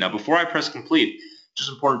complete. Now before I press complete, it's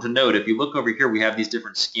just important to note, if you look over here, we have these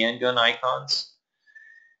different scan gun icons.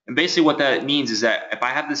 And basically what that means is that if I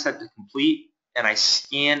have this set to complete and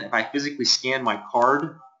if I physically scan my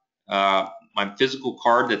card, my physical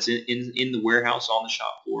card that's in the warehouse on the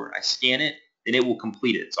shop floor, I scan it, then it will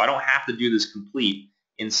complete it. So I don't have to do this complete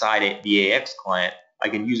inside the AX client. I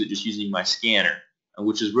can use it just using my scanner,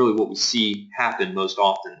 which is really what we see happen most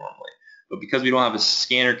often normally. But because we don't have a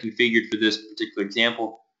scanner configured for this particular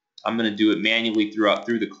example, I'm going to do it manually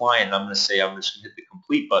through the client, and I'm going to say I'm just going to hit the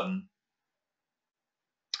complete button,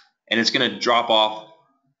 and it's going to drop off.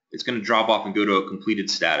 It's going to drop off and go to a completed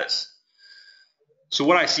status. So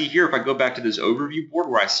what I see here, if I go back to this overview board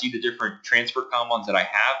where I see the different transfer Kanbans that I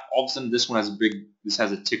have, all of a sudden this one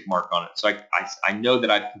has a tick mark on it. So I know that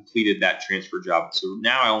I've completed that transfer job. So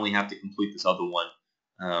now I only have to complete this other one.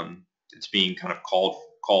 It's being kind of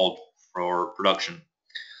called for production.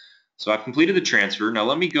 So I've completed the transfer. Now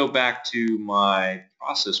let me go back to my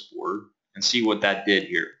process board and see what that did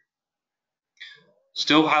here.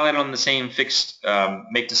 Still highlighted on the same fixed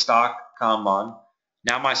make to stock Kanban.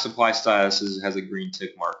 Now my supply status has a green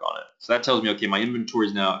tick mark on it. So that tells me, okay, my inventory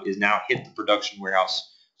is now hit the production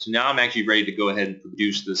warehouse. So now I'm actually ready to go ahead and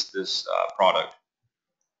produce this product.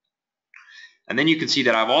 And then you can see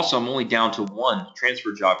that I'm only down to one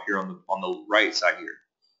transfer job here on the right side here.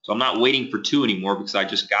 So I'm not waiting for two anymore because I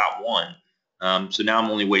just got one. So now I'm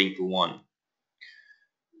only waiting for one.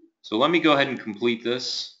 So let me go ahead and complete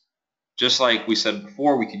this. Just like we said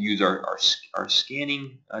before, we could use our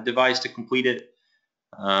scanning device to complete it.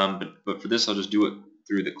 But for this, I'll just do it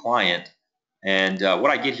through the client. And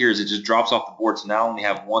what I get here is it just drops off the board. So now I only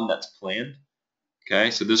have one that's planned.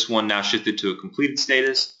 Okay, so this one now shifted to a completed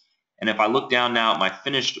status. And if I look down now at my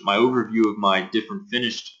overview of my different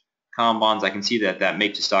finished Kanbans, I can see that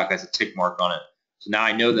make to stock has a tick mark on it. So now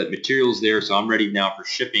I know that material is there, so I'm ready now for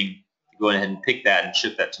shipping to go ahead and pick that and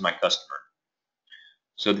ship that to my customer.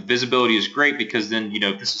 So the visibility is great because then,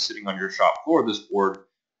 if this is sitting on your shop floor, this board,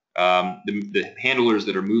 the handlers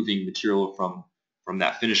that are moving material from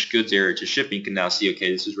that finished goods area to shipping can now see,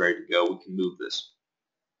 okay, this is ready to go. We can move this.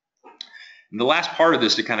 And the last part of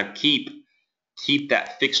this to kind of keep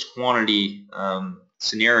that fixed quantity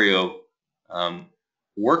scenario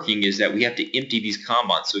working is that we have to empty these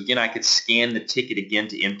Kanbans. So again, I could scan the ticket again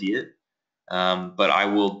to empty it, but I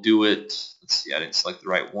will do it. Let's see, I didn't select the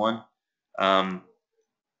right one.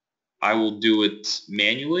 I will do it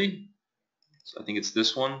manually. So I think it's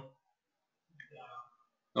this one.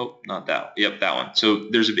 Nope, not that. Yep, that one. So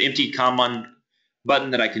there's an empty Kanban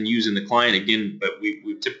button that I can use in the client again, but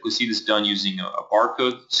we typically see this done using a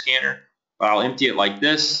barcode scanner. But I'll empty it like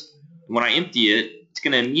this. When I empty it, it's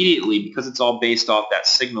going to immediately, because it's all based off that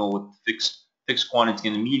signal with fixed quantity, it's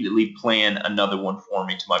going to immediately plan another one for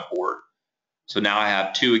me to my board. So now I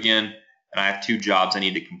have two again, and I have two jobs I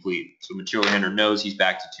need to complete. So material handler knows he's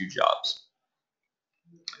back to two jobs.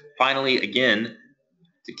 Finally, again,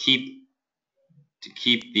 to keep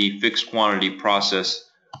the fixed quantity process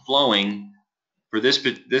flowing, for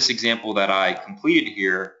this example that I completed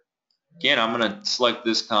here, again, I'm going to select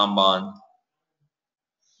this Kanban,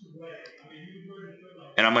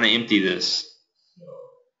 and I'm going to empty this.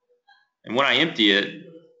 And when I empty it,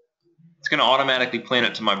 it's going to automatically plan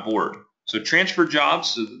it to my board. So transfer jobs,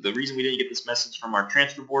 so the reason we didn't get this message from our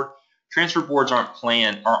transfer boards aren't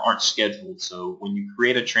planned, aren't scheduled. So when you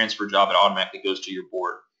create a transfer job, it automatically goes to your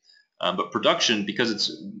board. But production, because it's,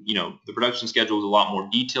 the production schedule is a lot more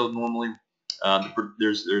detailed normally,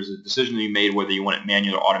 there's a decision to be made whether you want it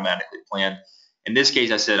manual or automatically planned. In this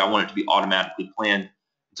case, I said I want it to be automatically planned.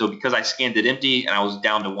 So because I scanned it empty and I was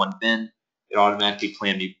down to one bin, it automatically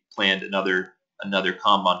planned another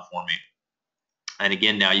Kanban for me. And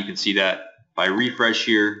again, now you can see that if I refresh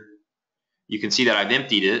here, you can see that I've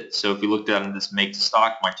emptied it. So if we looked at this make to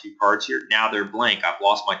stock, my two cards here, now they're blank. I've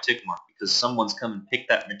lost my tick mark because someone's come and picked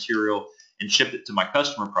that material and shipped it to my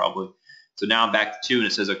customer probably. So now I'm back to two, and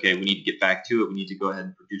it says, okay, we need to get back to it. We need to go ahead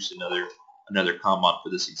and produce another Kanban for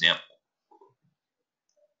this example.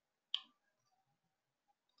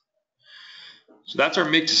 So that's our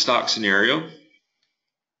make to stock scenario.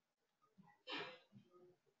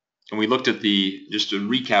 And we looked at just to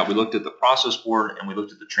recap, we looked at the process board and we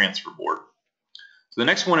looked at the transfer board. So the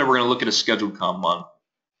next one, we're going to look at a scheduled Kanban.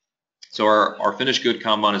 So our finished good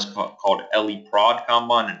Kanban is called LE-Prod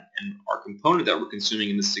Kanban, and our component that we're consuming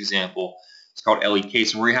in this example is called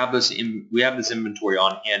LE-Case, and we have this inventory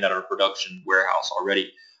on hand at our production warehouse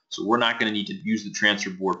already. So we're not going to need to use the transfer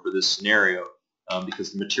board for this scenario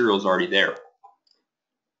because the material is already there.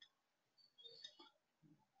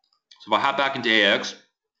 So if I hop back into AX,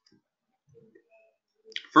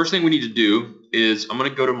 first thing we need to do is I'm going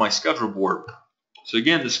to go to my schedule board. So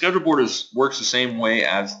again, the schedule board works the same way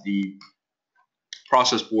as the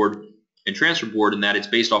process board and transfer board in that it's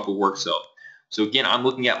based off a work cell. So again, I'm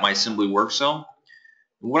looking at my assembly work cell.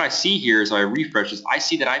 And what I see here as I refresh is I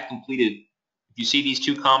see that I've completed, if you see these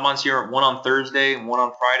two Kanbans here, one on Thursday and one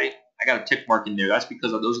on Friday, I got a tick mark in there. That's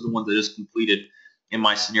because those are the ones that just completed in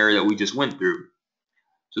my scenario that we just went through.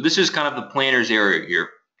 So this is kind of the planner's area here.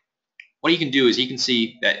 What you can do is you can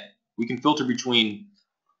see that we can filter between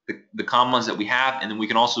the Kanbans that we have, and then we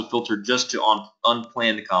can also filter just to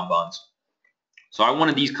unplanned Kanbans. So I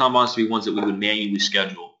wanted these Kanbans to be ones that we would manually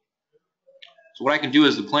schedule. So what I can do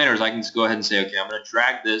as the planner is I can just go ahead and say, okay, I'm going to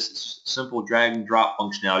drag this. It's simple drag and drop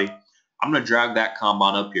functionality. I'm going to drag that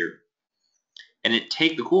Kanban up here. And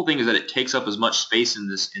the cool thing is that it takes up as much space in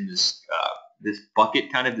this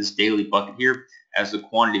bucket, kind of this daily bucket here, as the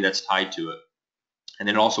quantity that's tied to it. And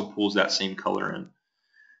it also pulls that same color in.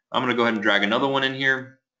 I'm going to go ahead and drag another one in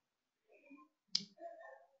here.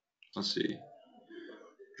 Let's see.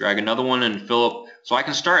 Drag another one and fill up. So I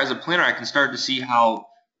can start, as a planner, I can start to see how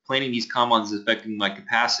planning these Kanbans is affecting my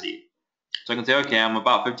capacity. So I can say, okay, I'm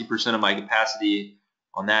about 50% of my capacity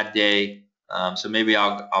on that day. So maybe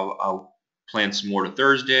I'll plan some more to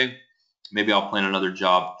Thursday. Maybe I'll plan another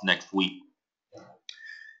job next week.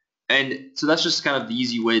 And so that's just kind of the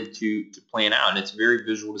easy way to plan out. And it's very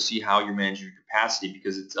visual to see how you're managing your capacity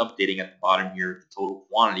because it's updating at the bottom here the total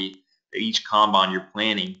quantity that each Kanban you're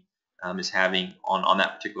planning is having on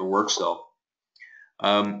that particular work cell.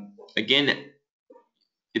 Again,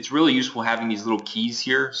 it's really useful having these little keys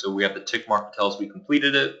here. So we have the tick mark to tell us we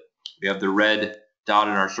completed it. We have the red dot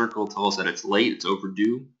in our circle to tell us that it's late, it's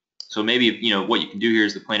overdue. So maybe what you can do here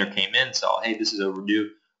is the planner came in and saw, hey, this is overdue.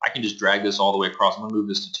 I can just drag this all the way across. I'm going to move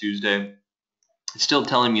this to Tuesday. It's still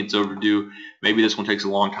telling me it's overdue. Maybe this one takes a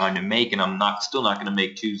long time to make, and I'm still not going to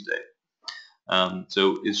make Tuesday.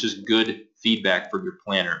 So it's just good feedback for your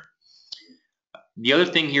planner. The other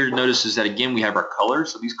thing here to notice is that, again, we have our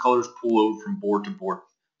colors. So these colors pull over from board to board.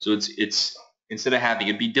 So it's instead of having,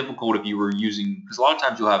 it'd be difficult if you were using, because a lot of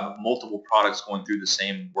times you'll have multiple products going through the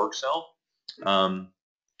same work cell.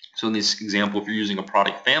 So in this example, if you're using a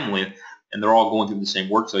product family and they're all going through the same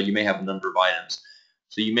work cell, you may have a number of items.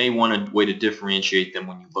 So you may want a way to differentiate them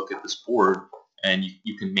when you look at this board, and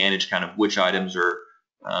you can manage kind of which items are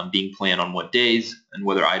being planned on what days and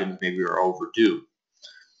whether items maybe are overdue.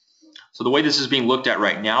 So the way this is being looked at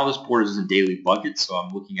right now, this board is in daily buckets, so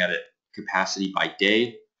I'm looking at it capacity by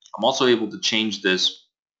day. I'm also able to change this.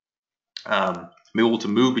 I'm able to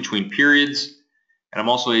move between periods, and I'm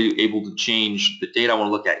also able to change the date I want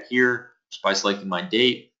to look at here just by selecting my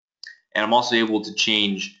date. And I'm also able to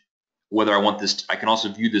change whether I want this. I can also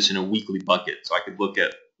view this in a weekly bucket. So I could look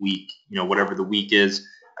at week, whatever the week is,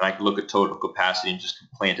 and I can look at total capacity and just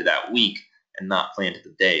plan to that week and not plan to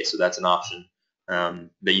the day. So that's an option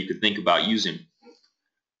that you could think about using.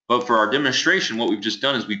 But for our demonstration, what we've just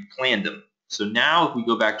done is we've planned them. So now if we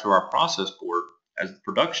go back to our process board as the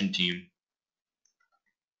production team,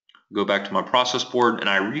 go back to my process board and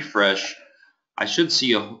I refresh, I should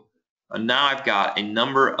see now I've got a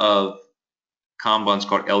number of Kanbans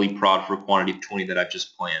called LE-Prod for a quantity of 20 that I've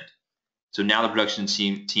just planned. So now the production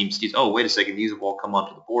team sees, oh, wait a second, these have all come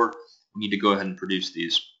onto the board. We need to go ahead and produce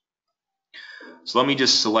these. So let me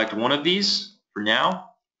just select one of these for now.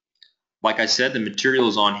 Like I said, the material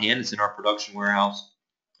is on hand. It's in our production warehouse.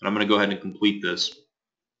 And I'm going to go ahead and complete this.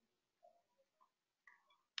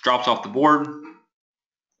 Drops off the board.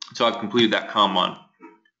 So I've completed that Kanban.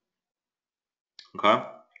 Okay.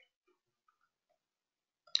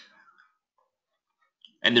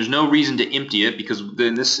 And there's no reason to empty it because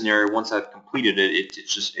in this scenario, once I've completed it,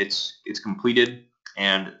 it's completed.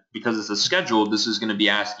 And because it's a schedule, this is going to be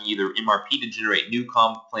asking either MRP to generate new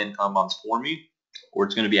planned Kanbans for me, or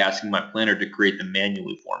it's going to be asking my planner to create them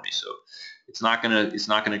manually for me. So it's not going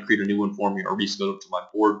to create a new one for me or reschedule it to my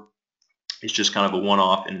board. It's just kind of a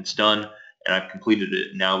one-off, and it's done, and I've completed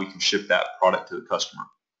it. Now we can ship that product to the customer.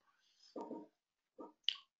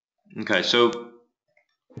 Okay, so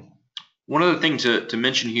one other thing to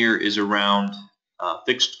mention here is around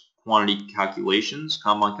fixed quantity calculations,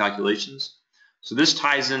 Kanban calculations. So this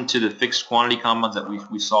ties into the fixed quantity Kanbans that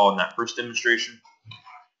we saw in that first demonstration.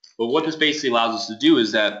 But what this basically allows us to do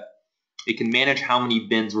is that it can manage how many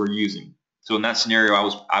bins we're using. So in that scenario,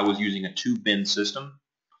 I was using a 2-bin system.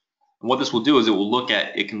 And what this will do is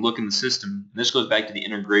it can look in the system, and this goes back to the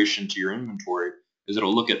integration to your inventory, is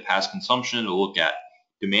it'll look at past consumption, it'll look at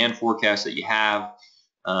demand forecasts that you have,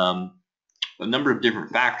 a number of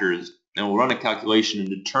different factors, and we'll run a calculation and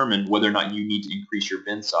determine whether or not you need to increase your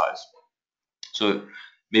bin size. So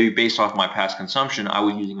maybe based off my past consumption, I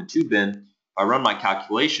was using a 2-bin. If I run my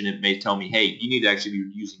calculation, it may tell me, hey, you need to actually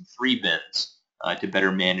be using 3 bins to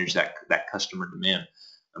better manage that customer demand.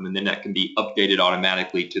 And then that can be updated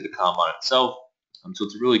automatically to the Kanban itself. So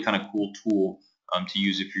it's a really kind of cool tool to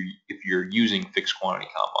use if you're using fixed quantity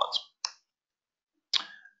Kanbans.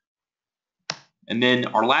 And then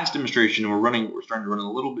our last demonstration, we're starting to run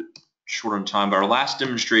a little bit short on time, but our last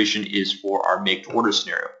demonstration is for our make to order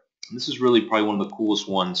scenario. And this is really probably one of the coolest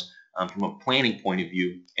ones from a planning point of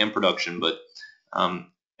view and production. But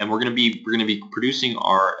and we're going to be producing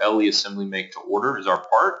our LE assembly make to order as our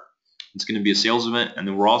part. It's going to be a sales event, and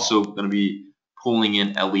then we're also going to be pulling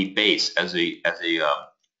in LE base as a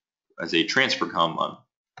transfer Kanban.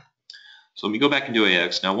 So let me go back into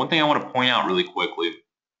AX. Now, one thing I want to point out really quickly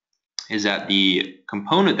is that the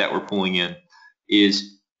component that we're pulling in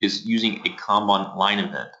is using a Kanban line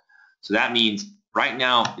event. So that means right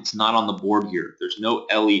now it's not on the board here. There's no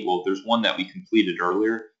LE. Well, there's one that we completed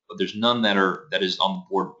earlier, but there's none that is on the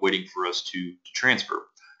board waiting for us to transfer.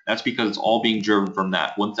 That's because it's all being driven from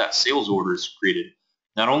that. Once that sales order is created,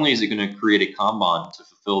 not only is it going to create a Kanban to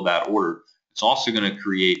fulfill that order, it's also going to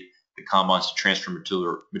create the Kanbans to transfer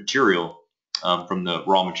material from the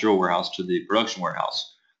raw material warehouse to the production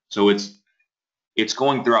warehouse. So it's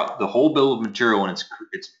going throughout the whole bill of material, and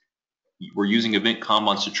we're using event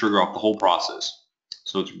Kanbans to trigger off the whole process.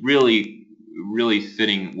 So it's really, really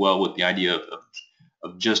fitting well with the idea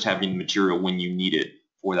of just having the material when you need it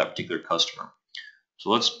for that particular customer. So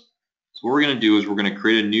what we're going to do is we're going to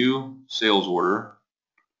create a new sales order.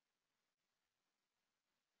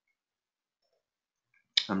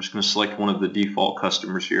 I'm just going to select one of the default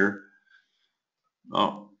customers here.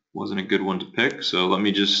 Oh, wasn't a good one to pick, so let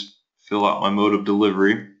me just fill out my mode of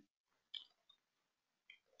delivery.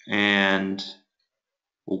 And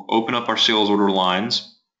we'll open up our sales order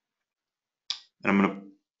lines. And I'm going to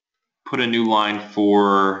put a new line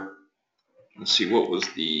for, let's see, what was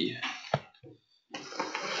the...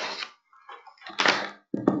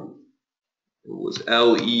 It was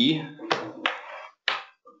LE.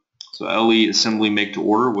 So LE assembly make to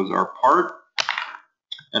order was our part.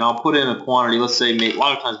 And I'll put in a quantity, let's say, a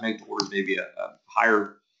lot of times make to order is maybe a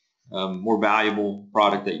higher, more valuable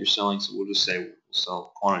product that you're selling. So we'll just say we'll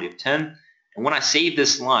sell a quantity of 10. And when I save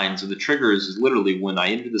this line, so the trigger is literally when I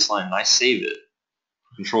enter this line and I save it,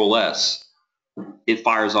 Control S, it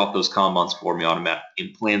fires off those Kanbans for me automatically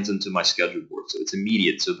and plans into my schedule board. So it's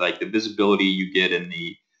immediate. So like the visibility you get and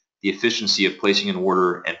the efficiency of placing an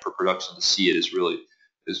order and for production to see it is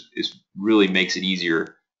really makes it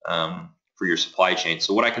easier for your supply chain.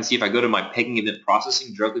 So what I can see if I go to my packing event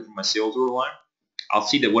processing directly from my sales order line, I'll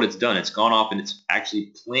see that what it's done, it's gone off and it's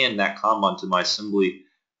actually planned that Kanban to my assembly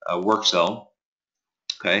work cell.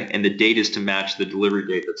 Okay, and the date is to match the delivery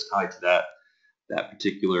date that's tied to that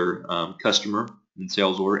particular customer and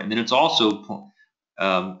sales order. And then it's also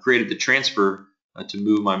created the transfer to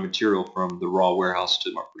move my material from the raw warehouse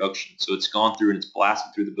to my production. So it's gone through and it's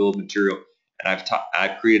blasted through the bill of material, and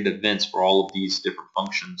I've created events for all of these different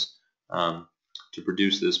functions to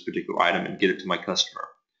produce this particular item and get it to my customer.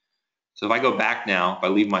 So if I go back now, if I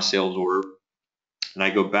leave my sales order and I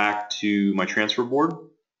go back to my transfer board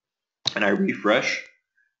and I refresh,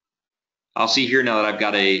 I'll see here now that I've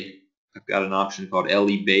got an option called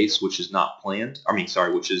LE base, which is not planned. It's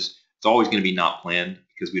always going to be not planned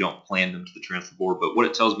because we don't plan them to the transfer board. But what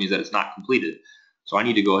it tells me is that it's not completed. So I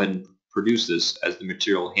need to go ahead and produce this as the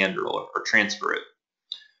material handler or transfer it.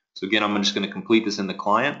 So again, I'm just going to complete this in the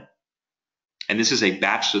client. And this is a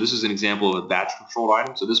batch. So this is an example of a batch controlled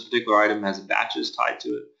item. So this particular item has batches tied to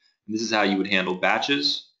it. And this is how you would handle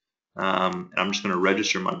batches. And I'm just going to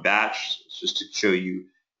register my batch just to show you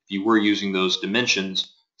if you were using those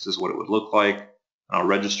dimensions, this is what it would look like. I'll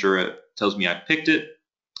register it. It tells me I picked it.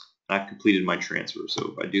 And I've completed my transfer.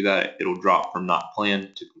 So if I do that, it'll drop from not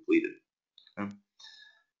planned to completed. Okay.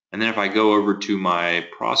 And then if I go over to my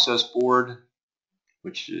process board,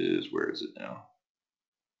 which is, where is it now?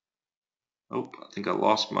 Oh, I think I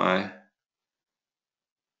lost my,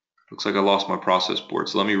 looks like I lost my process board.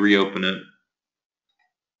 So let me reopen it.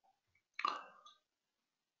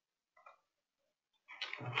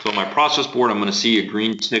 So on my process board, I'm going to see a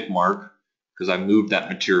green tick mark because I moved that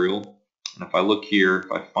material. And if I look here,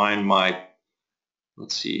 if I find my,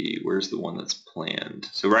 let's see, where's the one that's planned?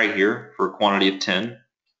 So right here for a quantity of 10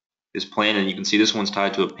 is planned, and you can see this one's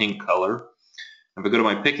tied to a pink color. If I go to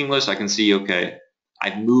my picking list, I can see, okay,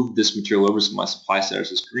 I've moved this material over so my supply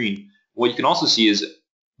status is green. What you can also see is,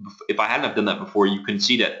 if I hadn't have done that before, you can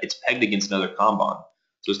see that it's pegged against another Kanban.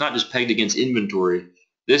 So it's not just pegged against inventory.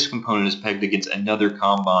 This component is pegged against another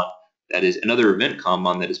Kanban, that is another event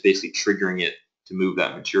Kanban that is basically triggering it to move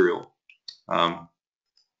that material.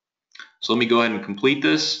 So let me go ahead and complete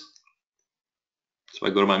this. So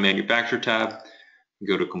I go to my manufacturer tab,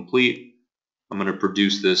 go to complete. I'm going to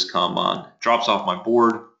produce this Kanban. Drops off my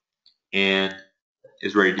board and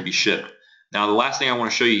is ready to be shipped. Now the last thing I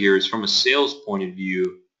want to show you here is from a sales point of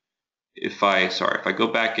view. If I go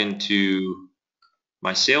back into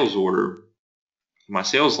my sales order, my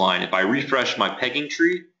sales line, if I refresh my pegging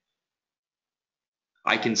tree,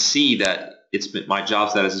 I can see that my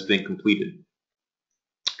job status has been completed.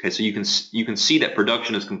 Okay, so you can see that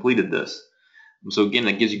production has completed this. And so again,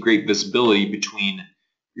 that gives you great visibility between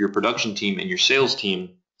your production team and your sales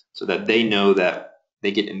team, so that they know that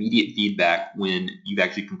they get immediate feedback when you've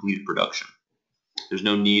actually completed production. There's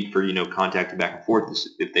no need for contacting back and forth.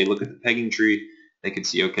 If they look at the pegging tree, they can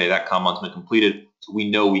see, okay, that Kanban's been completed, so we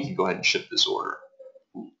know we can go ahead and ship this order.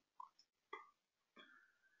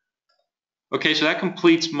 Okay, so that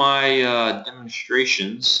completes my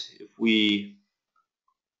demonstrations.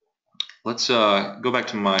 Let's go back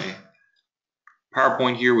to my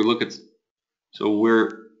PowerPoint here. We look at, so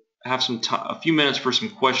we're have a few minutes for some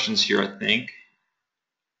questions here, I think.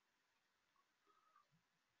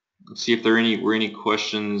 Let's see if there were any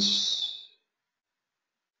questions.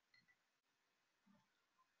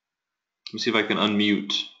 Let me see if I can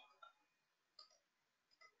unmute.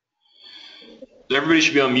 So everybody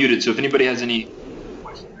should be unmuted, so if anybody has any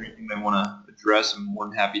questions or anything they want to address, I'm more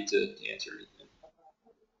than happy to answer anything.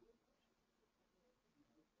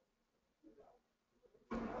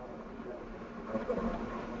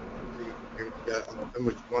 How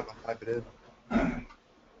much you want to type it in?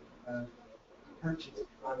 Purchase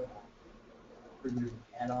for your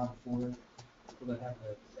add-on for it. Will it have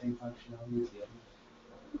the same functionality as the other?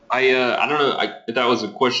 I don't know if that was a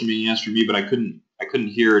question being asked for me, but I couldn't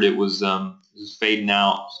hear it. It was fading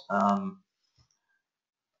out.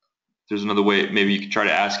 There's another way. Maybe you could try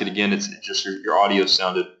to ask it again. It's just your audio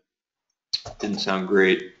didn't sound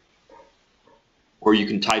great. Or you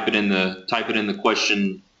can type it in the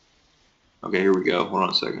question. Okay, here we go. Hold on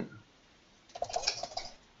a second.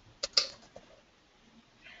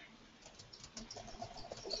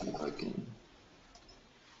 See if I can.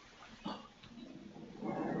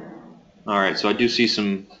 All right, so I do see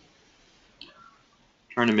some.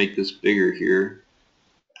 Trying to make this bigger here.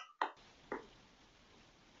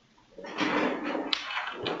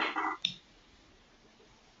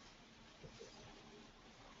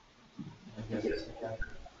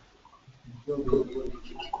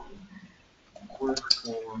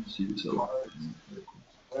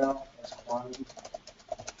 Well, as quantity,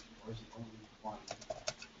 or is it only quantity?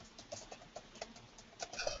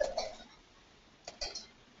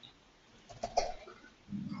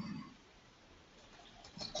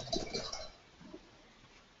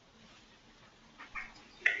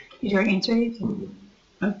 Is your answer? Are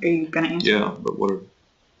you going to answer? Yeah, but what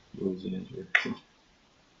is the answer?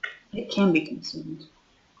 It can be consumed.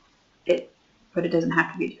 But it doesn't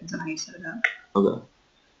have to be. It depends on how you set it up. Okay.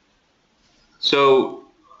 So,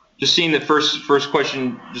 just seeing the first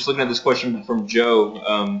question, just looking at this question from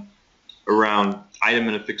Joe around item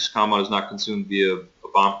in a fixed Kanban is not consumed via a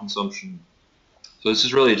BOM consumption. So this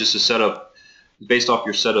is really just a setup based off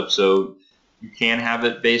your setup. So you can have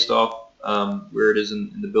it based off where it is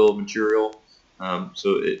in the bill of material.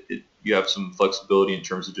 So you have some flexibility in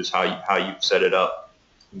terms of just how you set it up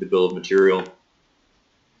in the bill of material.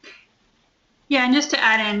 Yeah, and just to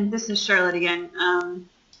add in, this is Charlotte again.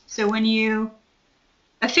 So when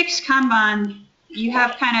a fixed Kanban, you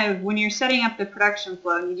have kind of, when you're setting up the production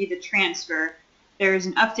flow and you do the transfer, there's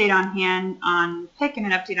an update on hand on pick and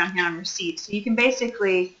an update on hand on receipt. So you can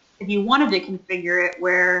basically, if you wanted to configure it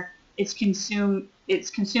where it's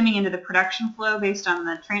consuming into the production flow based on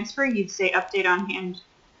the transfer, you'd say update on hand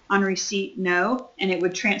on receipt no, and it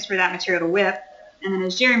would transfer that material to WIP. And then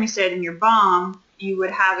as Jeremy said, in your BOM, you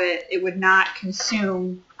would have it would not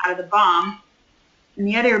consume out of the BOM. And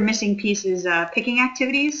the other missing piece is picking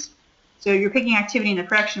activities. So your picking activity in the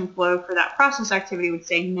production flow for that process activity would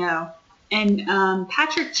say no. And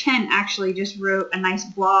Patrick Chen actually just wrote a nice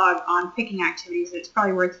blog on picking activities that's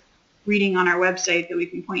probably worth reading on our website that we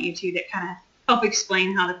can point you to that kind of help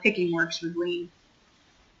explain how the picking works with Lean.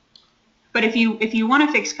 But if you want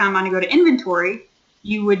to fix Kanban to go to inventory,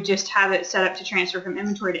 you would just have it set up to transfer from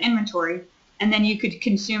inventory to inventory, and then you could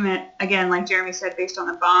consume it, again, like Jeremy said, based on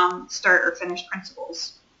the BOM, start, or finish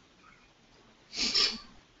principles.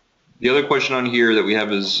 The other question on here that we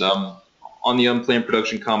have is, on the unplanned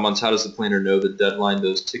production Kanbans, how does the planner know the deadline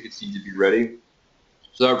those tickets need to be ready?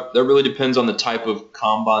 So that really depends on the type of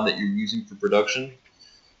Kanban that you're using for production.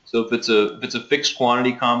 So if it's a fixed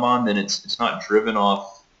quantity Kanban, then it's not driven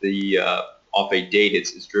off the off a date.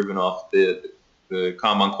 It's driven off the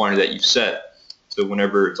Kanban quantity that you've set. So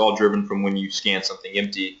whenever it's all driven from when you scan something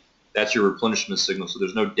empty, that's your replenishment signal. So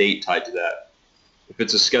there's no date tied to that. If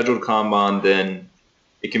it's a scheduled Kanban, then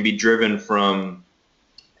it can be driven from,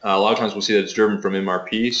 a lot of times we'll see that it's driven from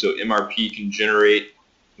MRP. So MRP can generate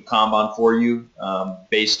the Kanban for you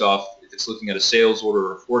based off, if it's looking at a sales order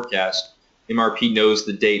or a forecast, MRP knows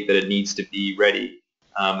the date that it needs to be ready.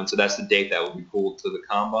 And so that's the date that will be pulled to the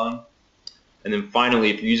Kanban. And then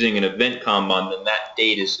finally, if you're using an event Kanban, then that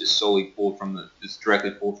date is solely pulled from is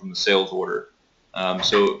directly pulled from the sales order.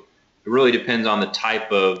 So it really depends on the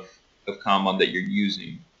type of Kanban that you're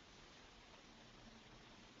using.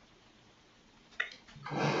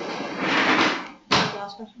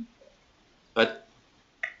 Last question. But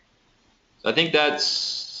I think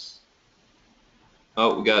that's,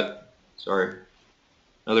 oh, we got, sorry,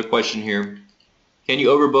 another question here. Can you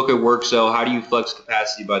overbook a work cell? How do you flex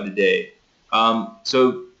capacity by the day?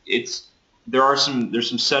 So there's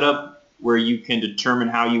some setup where you can determine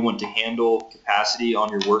how you want to handle capacity on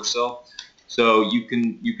your work cell. So you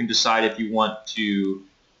can decide if you want to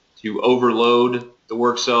overload the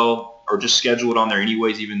work cell or just schedule it on there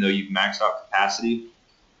anyways, even though you've maxed out capacity.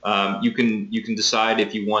 You can decide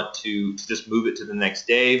if you want to just move it to the next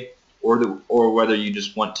day, or whether you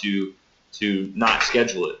just want to not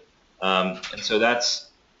schedule it. And so that's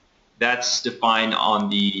defined on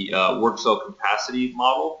the work cell capacity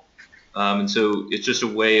model. And so it's just a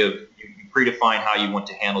way of, you predefine how you want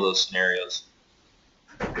to handle those scenarios.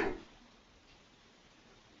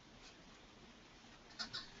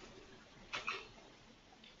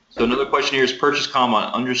 So another question here is purchase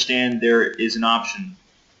Kanban. Understand there is an option.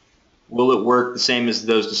 Will it work the same as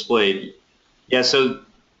those displayed? Yeah, so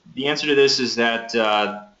the answer to this is that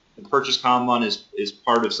the purchase Kanban is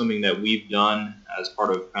part of something that we've done as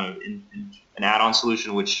part of kind of an add-on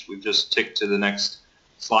solution, which we've just ticked to the next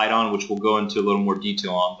slide on, which we'll go into a little more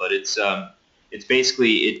detail on. But it's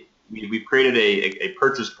basically, we've created a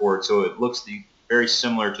purchase board, so it looks very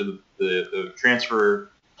similar to the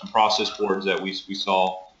transfer and process boards that we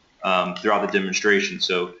saw throughout the demonstration.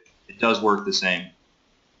 So it does work the same.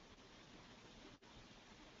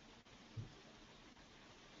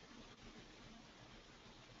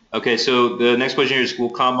 Okay, so the next question here is,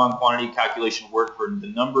 will Kanban quantity calculation work for the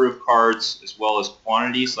number of cards as well as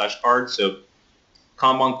quantity / cards? So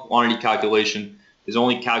Kanban quantity calculation is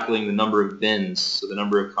only calculating the number of bins, so the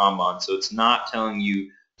number of Kanban. So it's not telling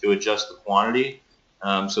you to adjust the quantity.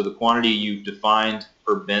 So the quantity you've defined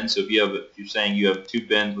per bin. So if you're saying you have 2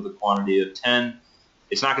 bins with a quantity of 10,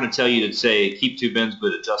 it's not going to tell you to say keep 2 bins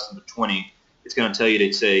but adjust them to 20. It's going to tell you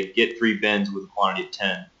to say get 3 bins with a quantity of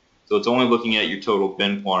 10. So it's only looking at your total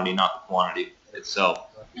bin quantity, not the quantity itself.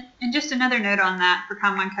 And just another note on that for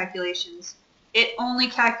Kanban calculations, it only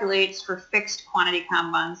calculates for fixed quantity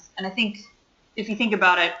Kanbans. And I think if you think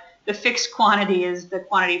about it, the fixed quantity is the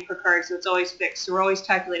quantity per card, so it's always fixed. So we're always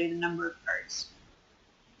calculating the number of cards.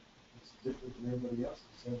 It's different than everybody else.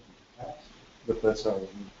 But that's how we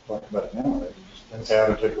talk about it now. That's add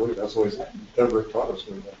or take away. That's always every taught us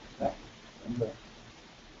with that.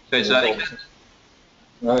 Okay, so I think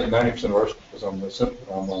 90% of our stuff is on the simple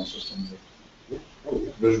Kanban system.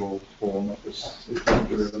 Visual form of this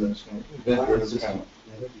event-driven account.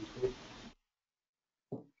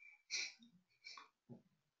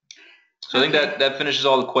 So I think that finishes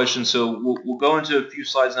all the questions. So we'll go into a few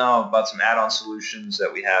slides now about some add-on solutions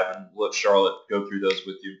that we have, and we'll let Charlotte go through those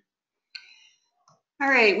with you. All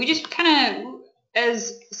right, we just kind of,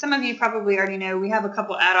 as some of you probably already know, we have a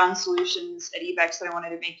couple add-on solutions at eBECS that I wanted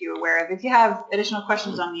to make you aware of. If you have additional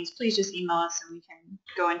questions on these, please just email us and we can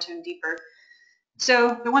go into them deeper.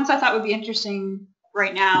 So the ones I thought would be interesting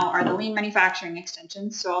right now are the lean manufacturing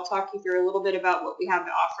extensions. So I'll talk you through a little bit about what we have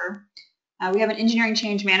to offer. We have an engineering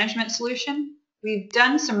change management solution. We've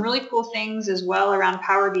done some really cool things as well around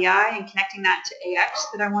Power BI and connecting that to AX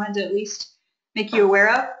that I wanted to at least make you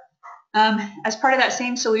aware of. As part of that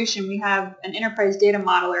same solution, we have an enterprise data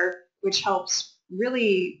modeler, which helps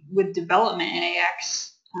really with development in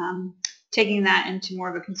AX, taking that into more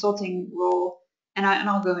of a consulting role, and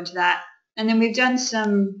I'll go into that. And then we've done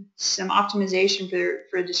some optimization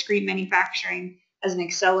for discrete manufacturing as an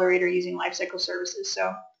accelerator using lifecycle services.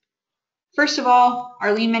 So First of all,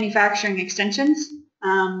 our lean manufacturing extensions.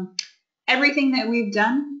 Everything that we've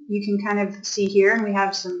done, you can kind of see here, and we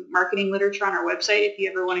have some marketing literature on our website if you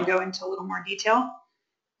ever want to go into a little more detail.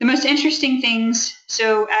 The most interesting things,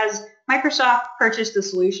 so as Microsoft purchased the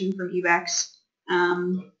solution from eBECS,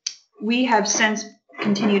 we have since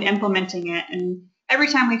continued implementing it, and every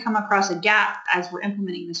time we come across a gap as we're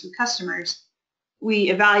implementing this with customers, we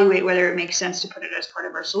evaluate whether it makes sense to put it as part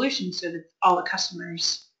of our solution so that all the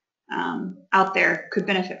customers out there could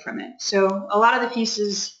benefit from it. So a lot of the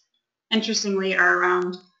pieces, interestingly, are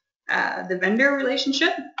around the vendor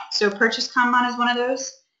relationship. So purchase Kanban is one of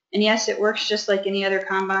those. And yes, it works just like any other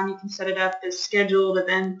Kanban. You can set it up as scheduled,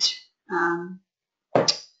 event,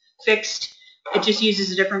 fixed. It just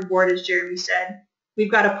uses a different board, as Jeremy said.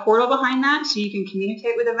 We've got a portal behind that so you can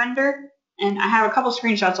communicate with a vendor. And I have a couple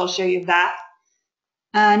screenshots I'll show you of that.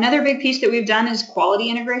 Another big piece that we've done is quality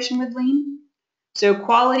integration with Lean. So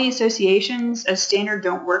quality associations as standard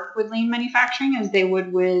don't work with Lean manufacturing as they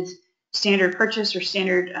would with standard purchase or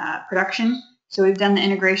standard production. So we've done the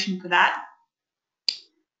integration for that.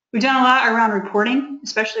 We've done a lot around reporting,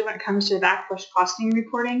 especially when it comes to backpush costing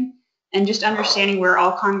reporting and just understanding where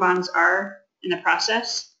all Kanbans are in the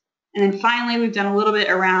process. And then finally, we've done a little bit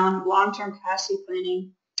around long-term capacity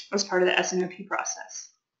planning as part of the S&OP process.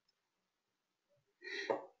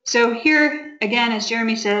 So here, again, as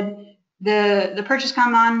Jeremy said, the purchase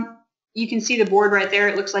Kanban, you can see the board right there.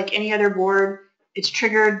 It looks like any other board. It's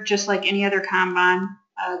triggered just like any other Kanban.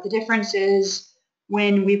 The difference is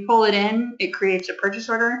when we pull it in, it creates a purchase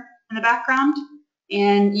order in the background,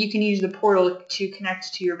 and you can use the portal to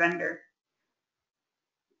connect to your vendor.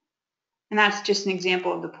 And that's just an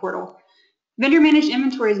example of the portal. Vendor managed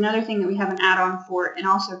inventory is another thing that we have an add-on for, and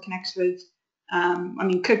also connects with,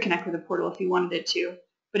 could connect with the portal if you wanted it to.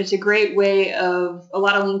 But it's a great way of, a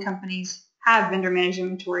lot of lean companies have vendor managed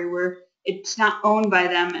inventory where it's not owned by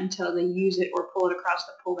them until they use it or pull it across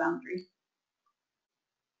the pull boundary.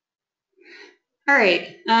 All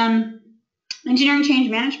right, engineering change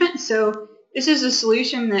management. So this is a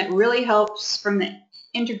solution that really helps from the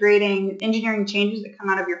integrating engineering changes that come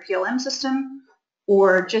out of your PLM system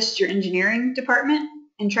or just your engineering department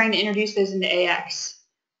and trying to introduce those into AX.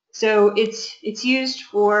 So it's used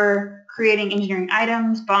for creating engineering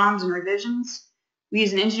items, BOMs, and revisions. We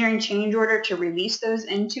use an engineering change order to release those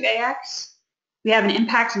into AX. We have an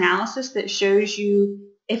impact analysis that shows you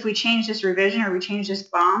if we change this revision or we change this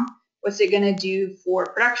BOM, what's it going to do for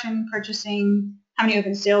production, purchasing, how many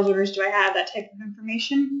open sales orders do I have, that type of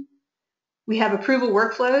information. We have approval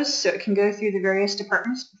workflows, so it can go through the various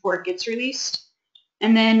departments before it gets released.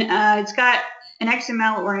 And then it's got an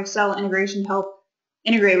XML or an Excel integration to help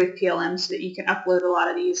integrate with PLM so that you can upload a lot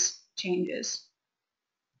of these changes.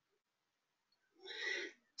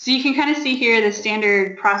 So you can kind of see here the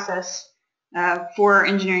standard process for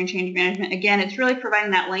engineering change management. Again, it's really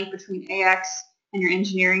providing that link between AX and your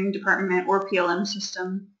engineering department or PLM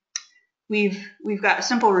system. We've got a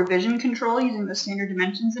simple revision control using the standard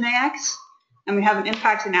dimensions in AX, and we have an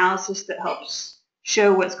impact analysis that helps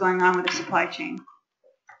show what's going on with the supply chain.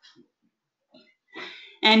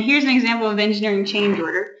 And here's an example of the engineering change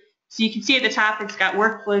order. So you can see at the top it's got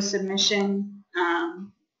workflow submission,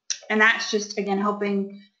 and that's just, again,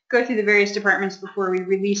 helping go through the various departments before we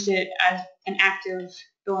release it as an active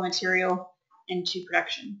bill of material into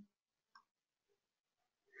production.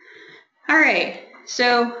 All right,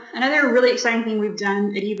 so another really exciting thing we've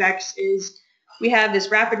done at eBECS is we have this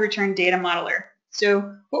rapid return data modeler.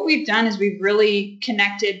 So what we've done is we've really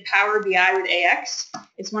connected Power BI with AX.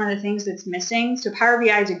 It's one of the things that's missing. So Power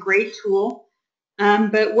BI is a great tool,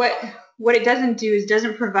 but what it doesn't do is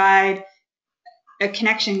doesn't provide a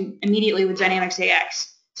connection immediately with Dynamics AX.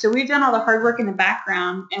 So we've done all the hard work in the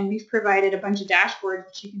background, and we've provided a bunch of dashboards,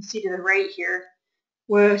 which you can see to the right here,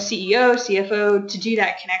 with CEO, CFO to do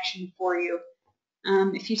that connection for you.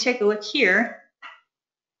 If you take a look here,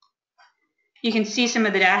 you can see some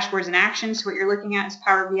of the dashboards in action. So what you're looking at is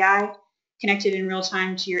Power BI connected in real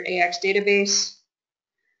time to your AX database.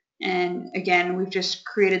 And again, we've just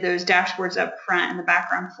created those dashboards up front in the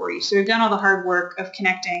background for you. So we've done all the hard work of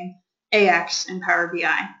connecting AX and Power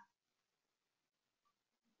BI.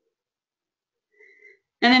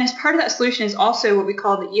 And then as part of that solution is also what we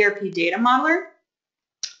call the ERP data modeler.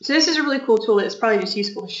 So this is a really cool tool that's probably just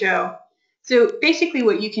useful to show. So basically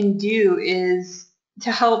what you can do is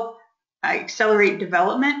to help accelerate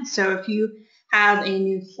development. So if you have a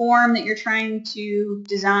new form that you're trying to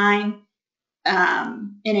design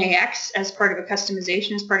in AX as part of a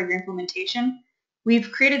customization, as part of your implementation,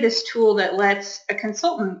 we've created this tool that lets a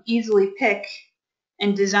consultant easily pick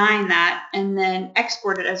and design that and then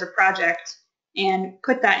export it as a project and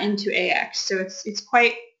put that into AX. So it's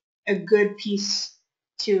quite a good piece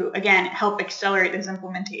to, again, help accelerate those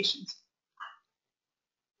implementations.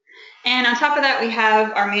 And on top of that, we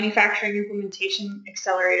have our manufacturing implementation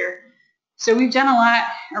accelerator. So we've done a lot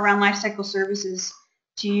around lifecycle services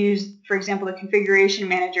to use, for example, the configuration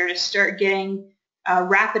manager to start getting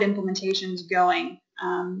rapid implementations going.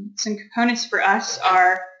 Some components for us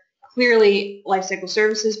are clearly lifecycle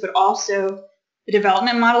services, but also the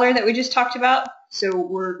development modeler that we just talked about. So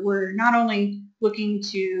we're not only looking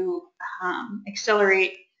to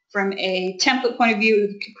accelerate from a template point of view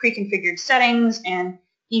with pre-configured settings and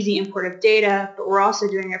easy import of data, but we're also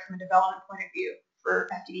doing it from a development point of view for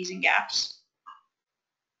FTDs and gaps.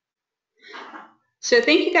 So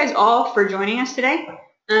thank you guys all for joining us today.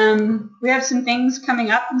 We have some things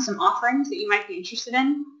coming up and some offerings that you might be interested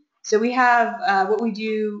in. So we have what we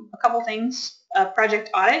do, a couple things, a project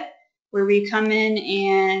audit, where we come in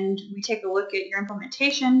and we take a look at your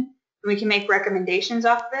implementation and we can make recommendations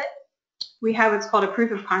off of it. We have what's called a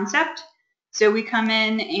proof of concept. So we come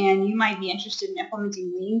in and you might be interested in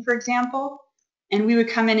implementing Lean, for example, and we would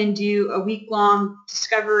come in and do a week-long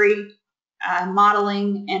discovery,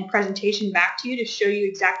 modeling, and presentation back to you to show you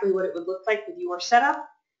exactly what it would look like with your setup.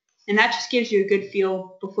 And that just gives you a good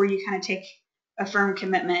feel before you kind of take a firm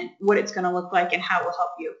commitment, what it's going to look like and how it will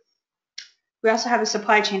help you. We also have a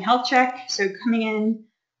supply chain health check. So coming in,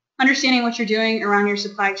 understanding what you're doing around your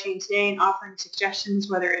supply chain today and offering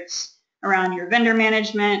suggestions, whether it's around your vendor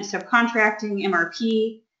management, subcontracting,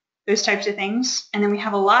 MRP, those types of things. And then we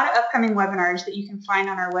have a lot of upcoming webinars that you can find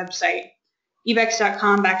on our website,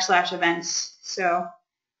 ebecs.com/events. So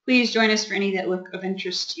please join us for any that look of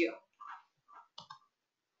interest to you.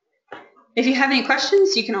 If you have any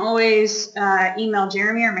questions, you can always email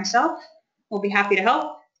Jeremy or myself. We'll be happy to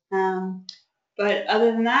help. But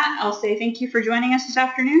other than that, I'll say thank you for joining us this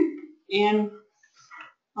afternoon, and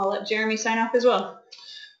I'll let Jeremy sign off as well.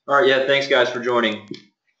 All right, yeah, thanks guys for joining. All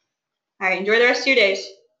right, enjoy the rest of your days.